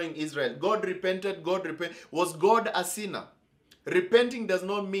destroying Israel. God repented. Was God a sinner? Repenting does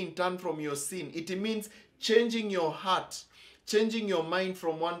not mean turn from your sin. It means changing your heart, changing your mind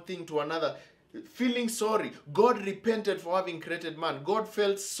from one thing to another, feeling sorry. God repented for having created man. God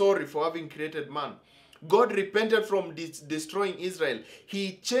felt sorry for having created man. God repented from destroying Israel.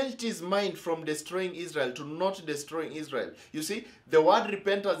 He changed his mind from destroying Israel to not destroying Israel. You see, the word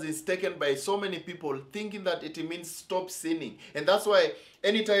repentance is taken by so many people thinking that it means stop sinning. And that's why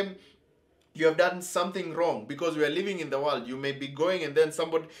anytime you have done something wrong, because we are living in the world, you may be going and then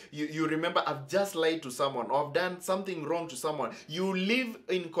somebody, you remember, I've just lied to someone, or I've done something wrong to someone. You live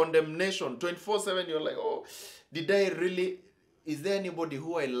in condemnation 24/7. You're like, oh, did I really... Is there anybody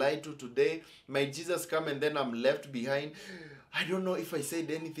who I lied to today? Might Jesus come and then I'm left behind? I don't know if I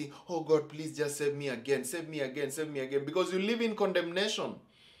said anything. Oh God, please just save me again. Save me again. Save me again. Because you live in condemnation.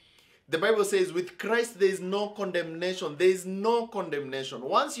 The Bible says with Christ there is no condemnation. There is no condemnation.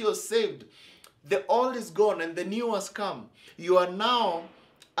 Once you're saved, the old is gone and the new has come. You are now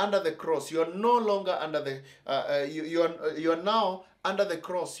under the cross. You are no longer under the... you are now under the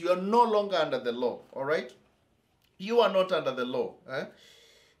cross. You are no longer under the law. All right? You are not under the law.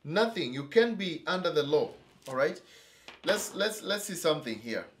 Nothing. You can be under the law. All right. Let's see something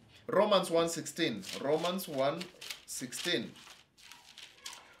here. Romans 1:16. Romans 1:16.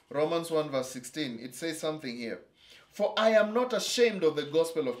 Romans 1 verse 16. It says something here. For I am not ashamed of the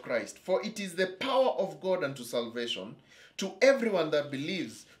gospel of Christ, for it is the power of God unto salvation to everyone that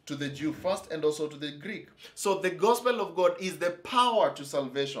believes, to the Jew first and also to the Greek. So the gospel of God is the power to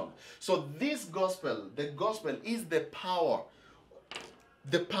salvation. So this gospel, the gospel is the power.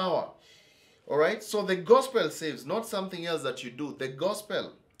 The power. All right? So the gospel saves, not something else that you do. The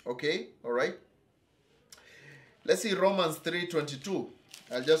gospel. Okay? All right? Let's see Romans 3:22.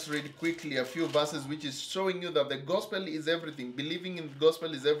 I'll just read quickly a few verses which is showing you that the gospel is everything. Believing in the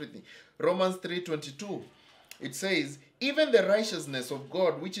gospel is everything. Romans 3:22. It says, even the righteousness of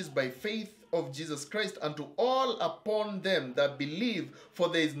God, which is by faith of Jesus Christ, unto all upon them that believe, for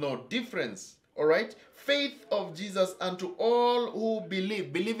there is no difference. All right? Faith of Jesus unto all who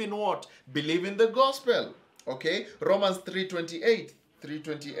believe. Believe in what? Believe in the gospel. Okay? Romans 3:28.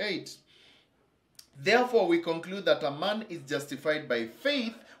 3:28. Therefore, we conclude that a man is justified by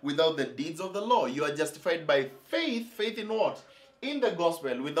faith without the deeds of the law. You are justified by faith. Faith in what? In the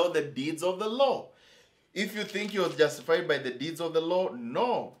gospel, without the deeds of the law. If you think you're justified by the deeds of the law,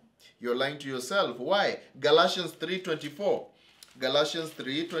 no. You're lying to yourself. Why? Galatians 3:24. Galatians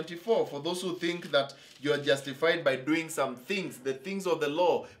 3:24. For those who think that you are justified by doing some things, the things of the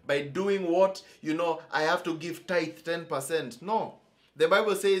law, by doing what? You know, I have to give tithe 10%. No. The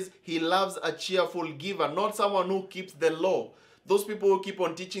Bible says he loves a cheerful giver, not someone who keeps the law. Those people who keep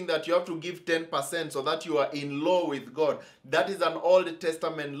on teaching that you have to give 10% so that you are in law with God. That is an Old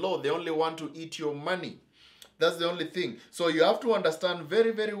Testament law. They only want to eat your money. That's the only thing. So you have to understand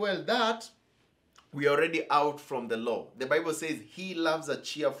very, very well that we are already out from the law. The Bible says he loves a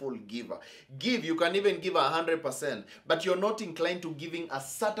cheerful giver. Give, you can even give 100%, but you're not inclined to giving a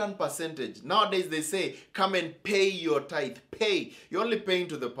certain percentage. Nowadays they say, come and pay your tithe. Pay. You're only paying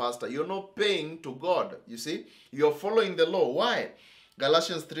to the pastor. You're not paying to God. You see? You're following the law. Why?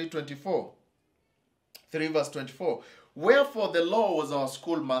 Galatians 3:24. 3 verse 24. Wherefore the law was our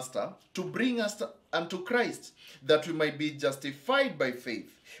schoolmaster to bring us unto Christ, that we might be justified by faith.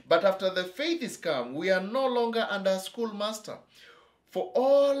 But after the faith is come, we are no longer under a schoolmaster. For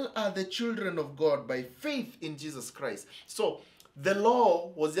all are the children of God by faith in Jesus Christ. So the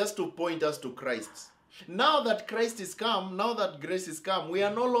law was just to point us to Christ. Now that Christ is come, now that grace is come, we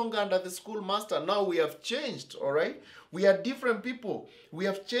are no longer under the schoolmaster. Now we have changed, all right? We are different people. We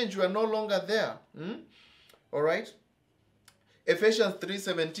have changed. We are no longer there. All right? Ephesians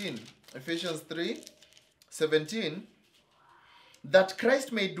 3:17. Ephesians 3:17. That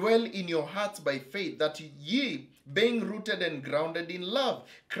Christ may dwell in your hearts by faith, that ye, being rooted and grounded in love,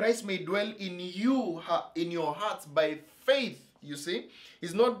 Christ may dwell in you, in your hearts by faith. You see?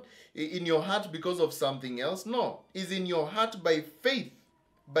 It's not in your heart because of something else. No. It's in your heart by faith.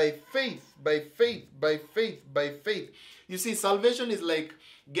 by faith, by faith, by faith, by faith. You see, salvation is like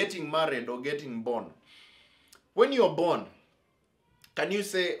getting married or getting born. When you're born, can you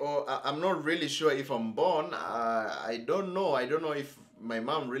say, oh, I'm not really sure if I'm born. I don't know. I don't know if my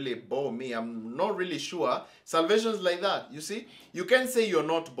mom really bore me. I'm not really sure. Salvation is like that. You see, you can say you're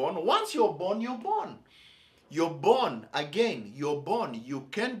not born. Once you're born, you're born. You're born again. You're born. You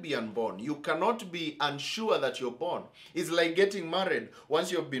can't be unborn. You cannot be unsure that you're born. It's like getting married.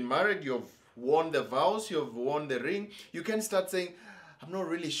 Once you've been married, you've worn the vows, you've worn the ring. You can start saying, I'm not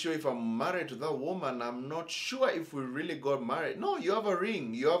really sure if I'm married to that woman. I'm not sure if we really got married. No, you have a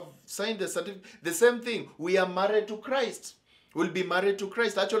ring. You have signed the certificate. The same thing. We are married to Christ. We'll be married to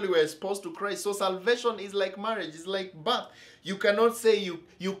Christ. Actually, we're exposed to Christ. So salvation is like marriage. It's like birth. You cannot say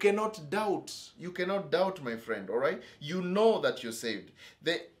you cannot doubt. You cannot doubt, my friend, all right? You know that you're saved.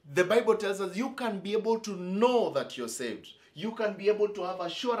 The Bible tells us you can be able to know that you're saved. You can be able to have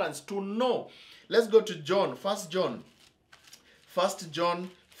assurance to know. Let's go to John, 1 John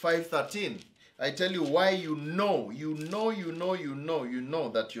 5:13. I tell you why you know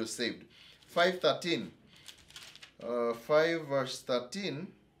that you're saved. 5:13. 5 verse 13.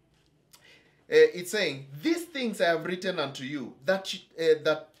 It's saying, these things I have written unto you,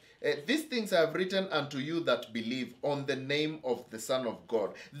 these things I have written unto you that believe on the name of the Son of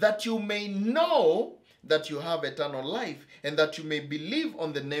God, that you may know that you have eternal life, and that you may believe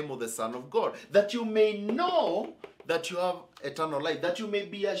on the name of the Son of God, that you may know that you have eternal life, that you may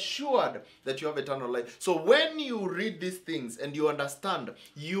be assured that you have eternal life. So when you read these things and you understand,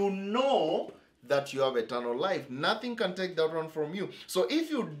 you know that you have eternal life. Nothing can take that one from you. So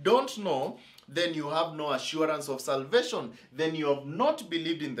if you don't know, then you have no assurance of salvation. Then you have not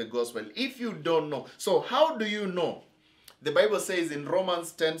believed in the gospel. If you don't know. So how do you know? The Bible says in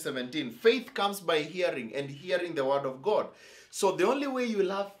Romans 10:17, faith comes by hearing, and hearing the word of God. So the only way you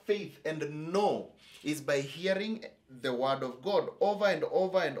will have faith and know is by hearing the word of God over and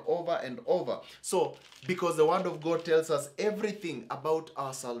over and over and over. So, because the word of God tells us everything about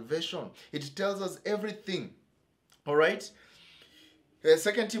our salvation. It tells us everything. All right?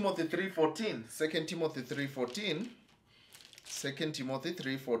 2 Timothy 3:14. 2 Timothy 3:14. 2 Timothy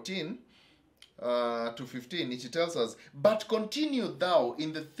 3:14 to 15. It tells us, but continue thou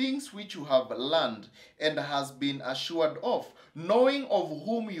in the things which you have learned and has been assured of, knowing of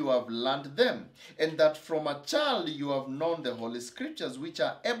whom you have learned them, and that from a child you have known the Holy Scriptures, which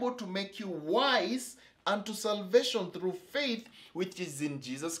are able to make you wise unto salvation through faith which is in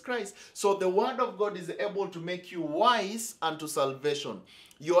Jesus Christ. So the word of God is able to make you wise unto salvation.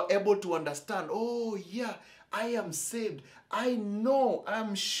 You're able to understand, oh yeah, I am saved. I know,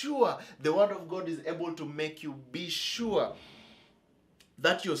 I'm sure. The word of God is able to make you be sure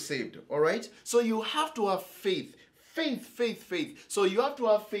that you're saved. All right? So you have to have faith. Faith. So you have to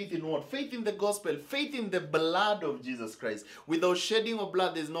have faith in what? Faith in the gospel. Faith in the blood of Jesus Christ. Without shedding of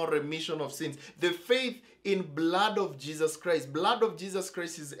blood, there's no remission of sins. The faith in blood of Jesus Christ. Blood of Jesus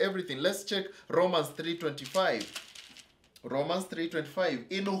Christ is everything. Let's check Romans 3:25. Romans 3:25.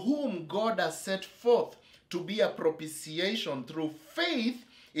 In whom God has set forth to be a propitiation through faith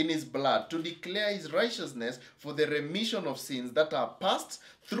in his blood, to declare his righteousness for the remission of sins that are passed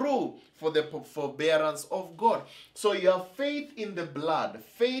through for the forbearance of God. So you have faith in the blood.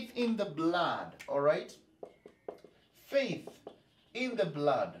 Faith in the blood. All right? Faith in the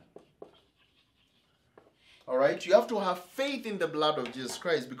blood. All right? You have to have faith in the blood of Jesus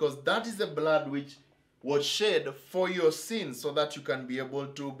Christ, because that is the blood which was shed for your sins, so that you can be able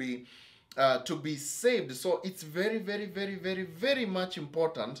to be saved. So it's very much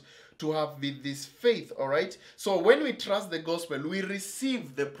important to have this faith. All right? So when we trust the gospel, we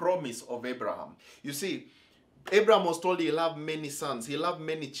receive the promise of Abraham. You see, Abraham was told he'll have many sons, he'll have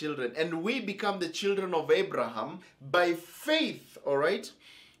many children, and we become the children of Abraham by faith. All right?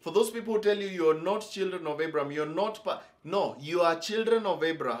 For those people who tell you you're not children of Abraham, you're not no, you are children of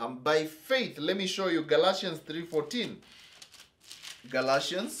Abraham by faith. Let me show you Galatians 3:14.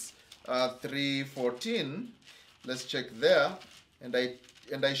 Galatians 3:14. Let's check there, and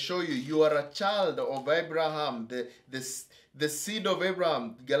I show you, you are a child of Abraham, the seed of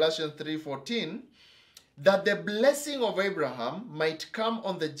Abraham. Galatians 3:14, that the blessing of Abraham might come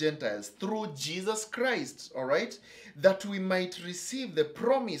on the Gentiles through Jesus Christ. All right, that we might receive the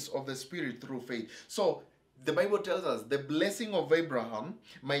promise of the Spirit through faith. So the Bible tells us the blessing of Abraham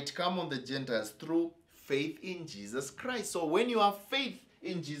might come on the Gentiles through faith in Jesus Christ. So when you have faith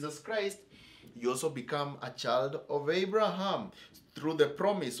in Jesus Christ, you also become a child of Abraham through the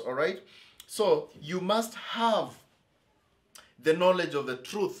promise. All right? So you must have the knowledge of the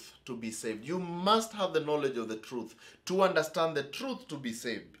truth to be saved. You must have the knowledge of the truth to understand the truth to be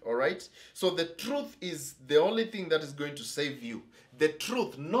saved. All right? So the truth is the only thing that is going to save you. The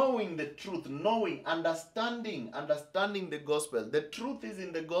truth, knowing the truth, understanding the gospel. The truth is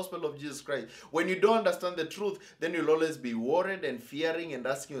in the gospel of Jesus Christ. When you don't understand the truth, then you'll always be worried and fearing and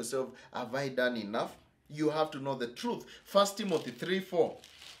asking yourself, have I done enough? You have to know the truth. 1 Timothy 3:4.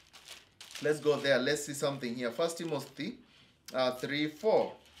 Let's go there. Let's see something here. 1 Timothy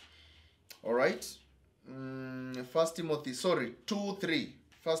 3:4. All right. 1 Timothy 2:3.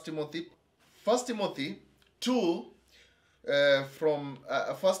 1 Timothy 2 from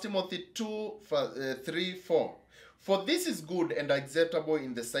 1 Timothy 2:3-4. For this is good and acceptable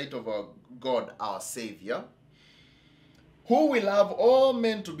in the sight of our God, our Savior, who will have all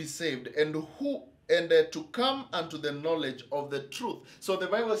men to be saved and to come unto the knowledge of the truth. So the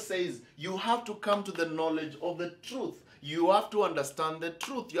Bible says you have to come to the knowledge of the truth. You have to understand the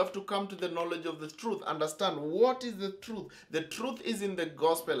truth. You have to come to the knowledge of the truth. Understand what is the truth. The truth is in the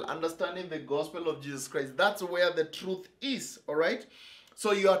gospel. Understanding the gospel of Jesus Christ. That's where the truth is. All right.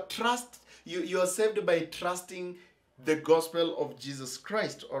 So you are saved by trusting the gospel of Jesus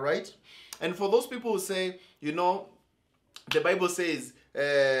Christ. All right. And for those people who say, you know, the Bible says,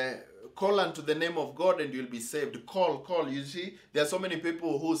 call unto the name of God and you'll be saved. Call. You see, there are so many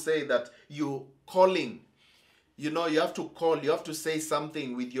people who say that you calling. You know, you have to call. You have to say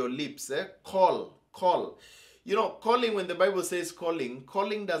something with your lips. Call. You know, calling, when the Bible says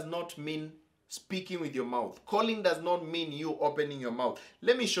calling does not mean speaking with your mouth. Calling does not mean you opening your mouth.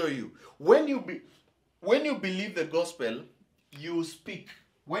 Let me show you. When you believe the gospel, you speak.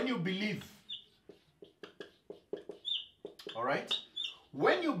 When you believe. All right?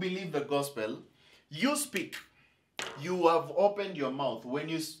 When you believe the gospel, you speak. You have opened your mouth when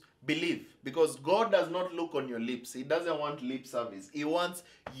you believe. Because God does not look on your lips. He doesn't want lip service. He wants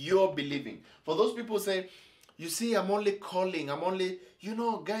your believing. For those people who say, you see, I'm only calling. You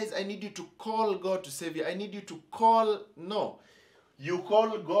know, guys, I need you to call God to save you. I need you to call. No. You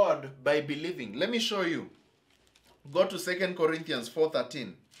call God by believing. Let me show you. Go to 2 Corinthians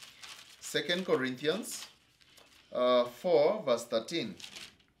 4:13. 2 Corinthians 4 verse 13.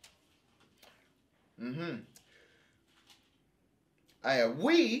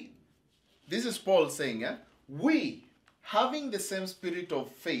 This is Paul saying, we, having the same spirit of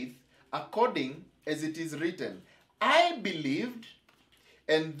faith, according as it is written, I believed,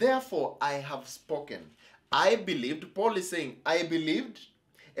 and therefore I have spoken. I believed, Paul is saying, I believed,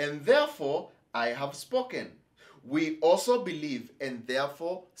 and therefore I have spoken. We also believe, and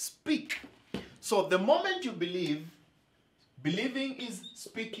therefore speak. So the moment you believe, believing is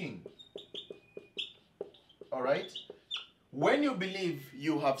speaking. All right? When you believe,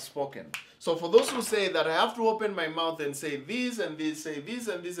 you have spoken. So for those who say that I have to open my mouth and say this and this, say this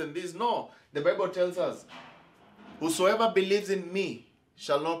and this and this, no. The Bible tells us, whosoever believes in me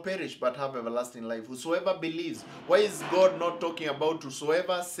shall not perish but have everlasting life. Whosoever believes. Why is God not talking about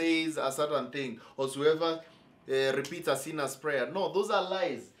whosoever says a certain thing or whosoever repeats a sinner's prayer? No, those are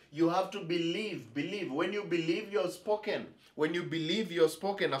lies. You have to believe. Believe. When you believe, you have spoken. When you believe, you have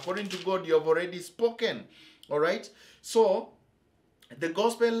spoken. According to God, you have already spoken. All right? So, the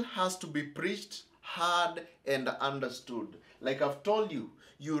gospel has to be preached, heard, and understood. Like I've told you,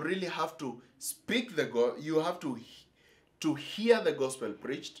 you really have to speak the gospel. You have to hear the gospel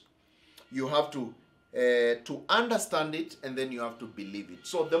preached. You have to understand it, and then you have to believe it.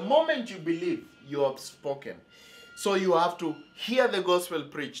 So the moment you believe, you have spoken. So you have to hear the gospel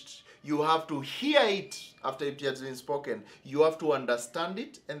preached. You have to hear it after it has been spoken. You have to understand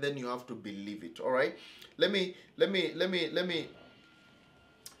it, and then you have to believe it. All right. Let me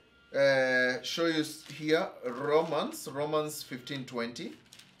show you here Romans 15:20.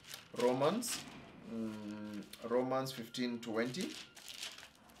 Romans 15:20.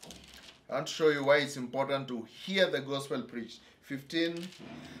 I want to show you why it's important to hear the gospel preached.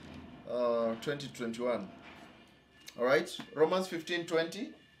 20-21. All right, Romans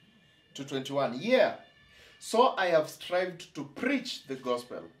 15:20-21. Yeah. So I have strived to preach the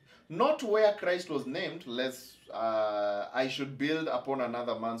gospel, not where Christ was named, lest I should build upon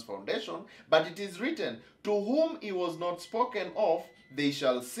another man's foundation. But it is written, to whom he was not spoken of, they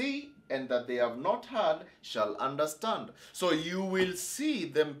shall see, and that they have not heard shall understand. So you will see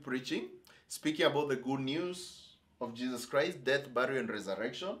them preaching, speaking about the good news of Jesus Christ, death, burial, and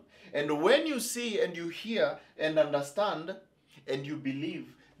resurrection. And when you see and you hear and understand and you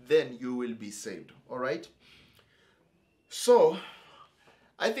believe, then you will be saved. All right? So,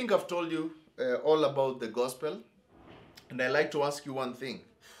 I think I've told you all about the gospel. And I'd like to ask you one thing.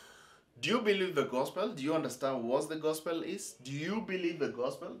 Do you believe the gospel? Do you understand what the gospel is? Do you believe the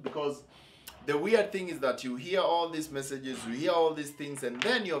gospel? Because the weird thing is that you hear all these messages, you hear all these things, and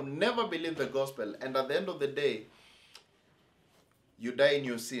then you have never believed the gospel. And at the end of the day, you die in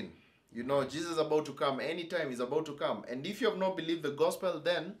your sin. You know, Jesus is about to come. Anytime he's about to come. And if you have not believed the gospel,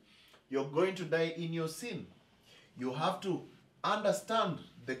 then you're going to die in your sin. You have to understand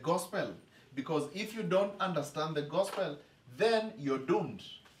the gospel. Because if you don't understand the gospel, then you're doomed.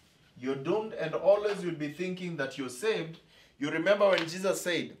 You're doomed, and always you'll be thinking that you're saved. You remember when Jesus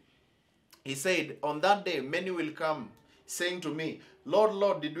said, he said, on that day, many will come saying to me, Lord,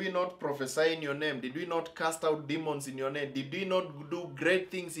 Lord, did we not prophesy in your name? Did we not cast out demons in your name? Did we not do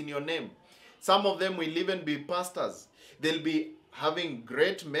great things in your name? Some of them will even be pastors. They'll be having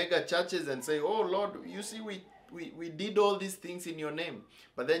great mega churches and say, oh, Lord, you see, we did all these things in your name.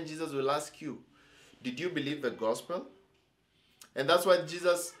 But then Jesus will ask you, did you believe the gospel? And that's why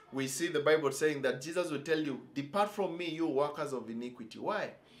Jesus, we see the Bible saying that Jesus will tell you, depart from me, you workers of iniquity.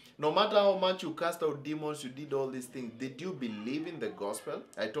 Why? No matter how much you cast out demons, you did all these things. Did you believe in the gospel?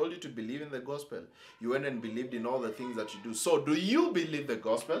 I told you to believe in the gospel. You went and believed in all the things that you do. So do you believe the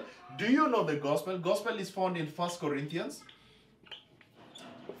gospel? Do you know the gospel? Gospel is found in 1 Corinthians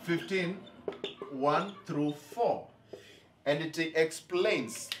 15, 1 through 4. And it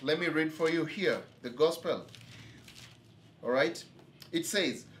explains, let me read for you here, the gospel. All right? It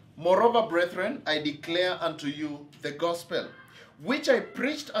says, moreover, brethren, I declare unto you the gospel, which I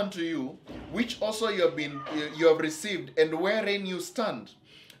preached unto you, which also you have received, and wherein you stand,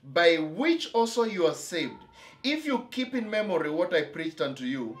 by which also you are saved, if you keep in memory what I preached unto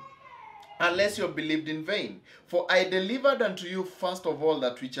you, unless you have believed in vain. For I delivered unto you first of all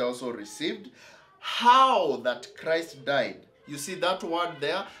that which I also received, how that Christ died. You see that word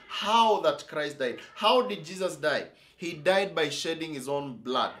there? How that Christ died. How did Jesus die? He died by shedding his own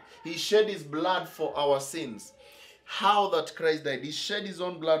blood. He shed his blood for our sins. How that Christ died. He shed his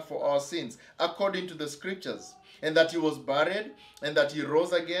own blood for our sins, according to the scriptures. And that he was buried, and that he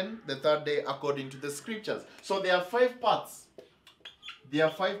rose again the third day, according to the scriptures. So there are 5 parts. There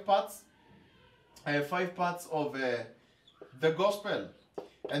are 5 parts. 5 parts of the gospel.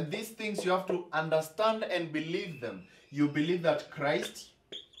 And these things you have to understand and believe them. You believe that Christ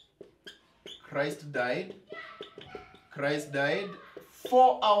died. Christ died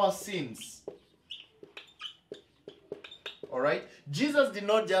for our sins. Alright? Jesus did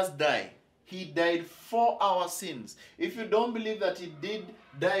not just die. He died for our sins. If you don't believe that he did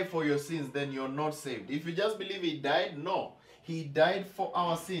die for your sins, then you're not saved. If you just believe he died, no. He died for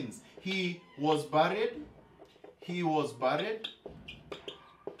our sins. He was buried. He was buried.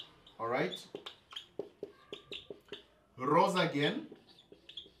 Alright? Rose again.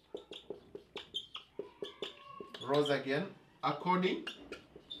 Rose again. According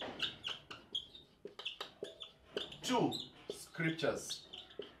to scriptures.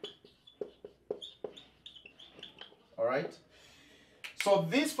 Alright? So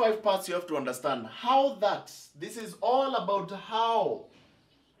these 5 parts you have to understand. How that, this is all about how,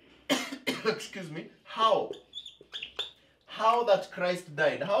 excuse me, how that Christ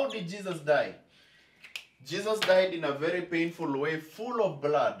died. How did Jesus die? Jesus died in a very painful way, full of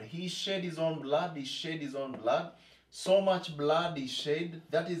blood. He shed his own blood. He shed his own blood. So much blood he shed.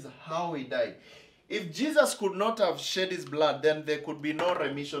 That is how he died. If Jesus could not have shed his blood, then there could be no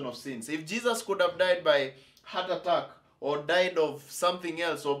remission of sins. If Jesus could have died by heart attack or died of something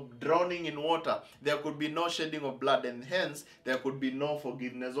else or drowning in water, there could be no shedding of blood, and hence there could be no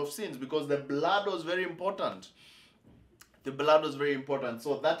forgiveness of sins, because the blood was very important. The blood was very important.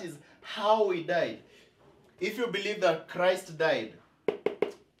 So that is how he died. If you believe that Christ died,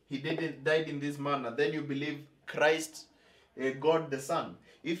 he died in this manner, then you believe Christ, God the Son.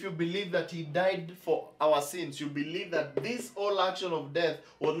 If you believe that he died for our sins, you believe that this whole action of death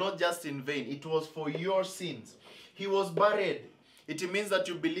was not just in vain. It was for your sins. He was buried. It means that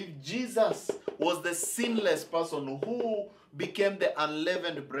you believe Jesus was the sinless person who became the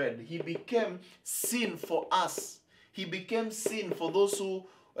unleavened bread. He became sin for us. He became sin for those who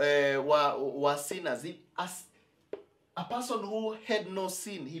were sinners. As a person who had no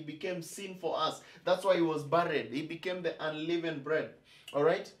sin, he became sin for us. That's why he was buried. He became the unleavened bread. All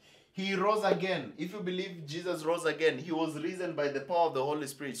right? He rose again. If you believe Jesus rose again, he was risen by the power of the Holy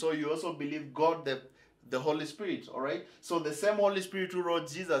Spirit. So you also believe God, the Holy Spirit. All right? So the same Holy Spirit who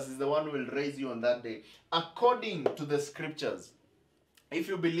rose Jesus is the one who will raise you on that day, according to the scriptures. If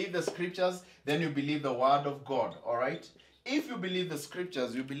you believe the scriptures, then you believe the word of God. All right? If you believe the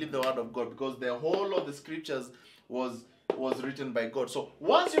scriptures, you believe the word of God, because the whole of the scriptures was written by God. So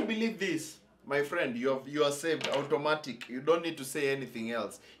once you believe this, my friend, you are saved, automatic. You don't need to say anything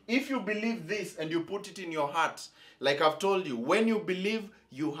else. If you believe this and you put it in your heart, like I've told you, when you believe,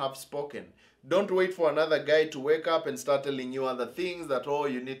 you have spoken. Don't wait for another guy to wake up and start telling you other things that, oh,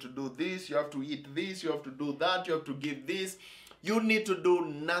 you need to do this, you have to eat this, you have to do that, you have to give this. You need to do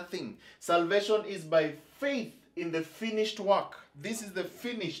nothing. Salvation is by faith in the finished work. This is the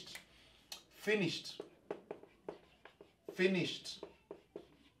finished.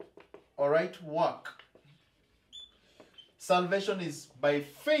 All right, work. Salvation is by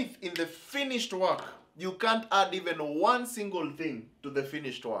faith in the finished work. You can't add even one single thing to the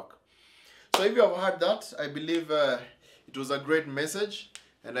finished work. So if you have heard that, I believe it was a great message.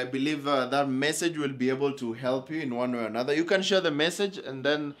 And I believe that message will be able to help you in one way or another. You can share the message, and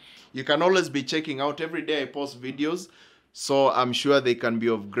then you can always be checking out. Every day I post videos, so I'm sure they can be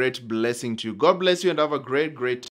of great blessing to you. God bless you and have a great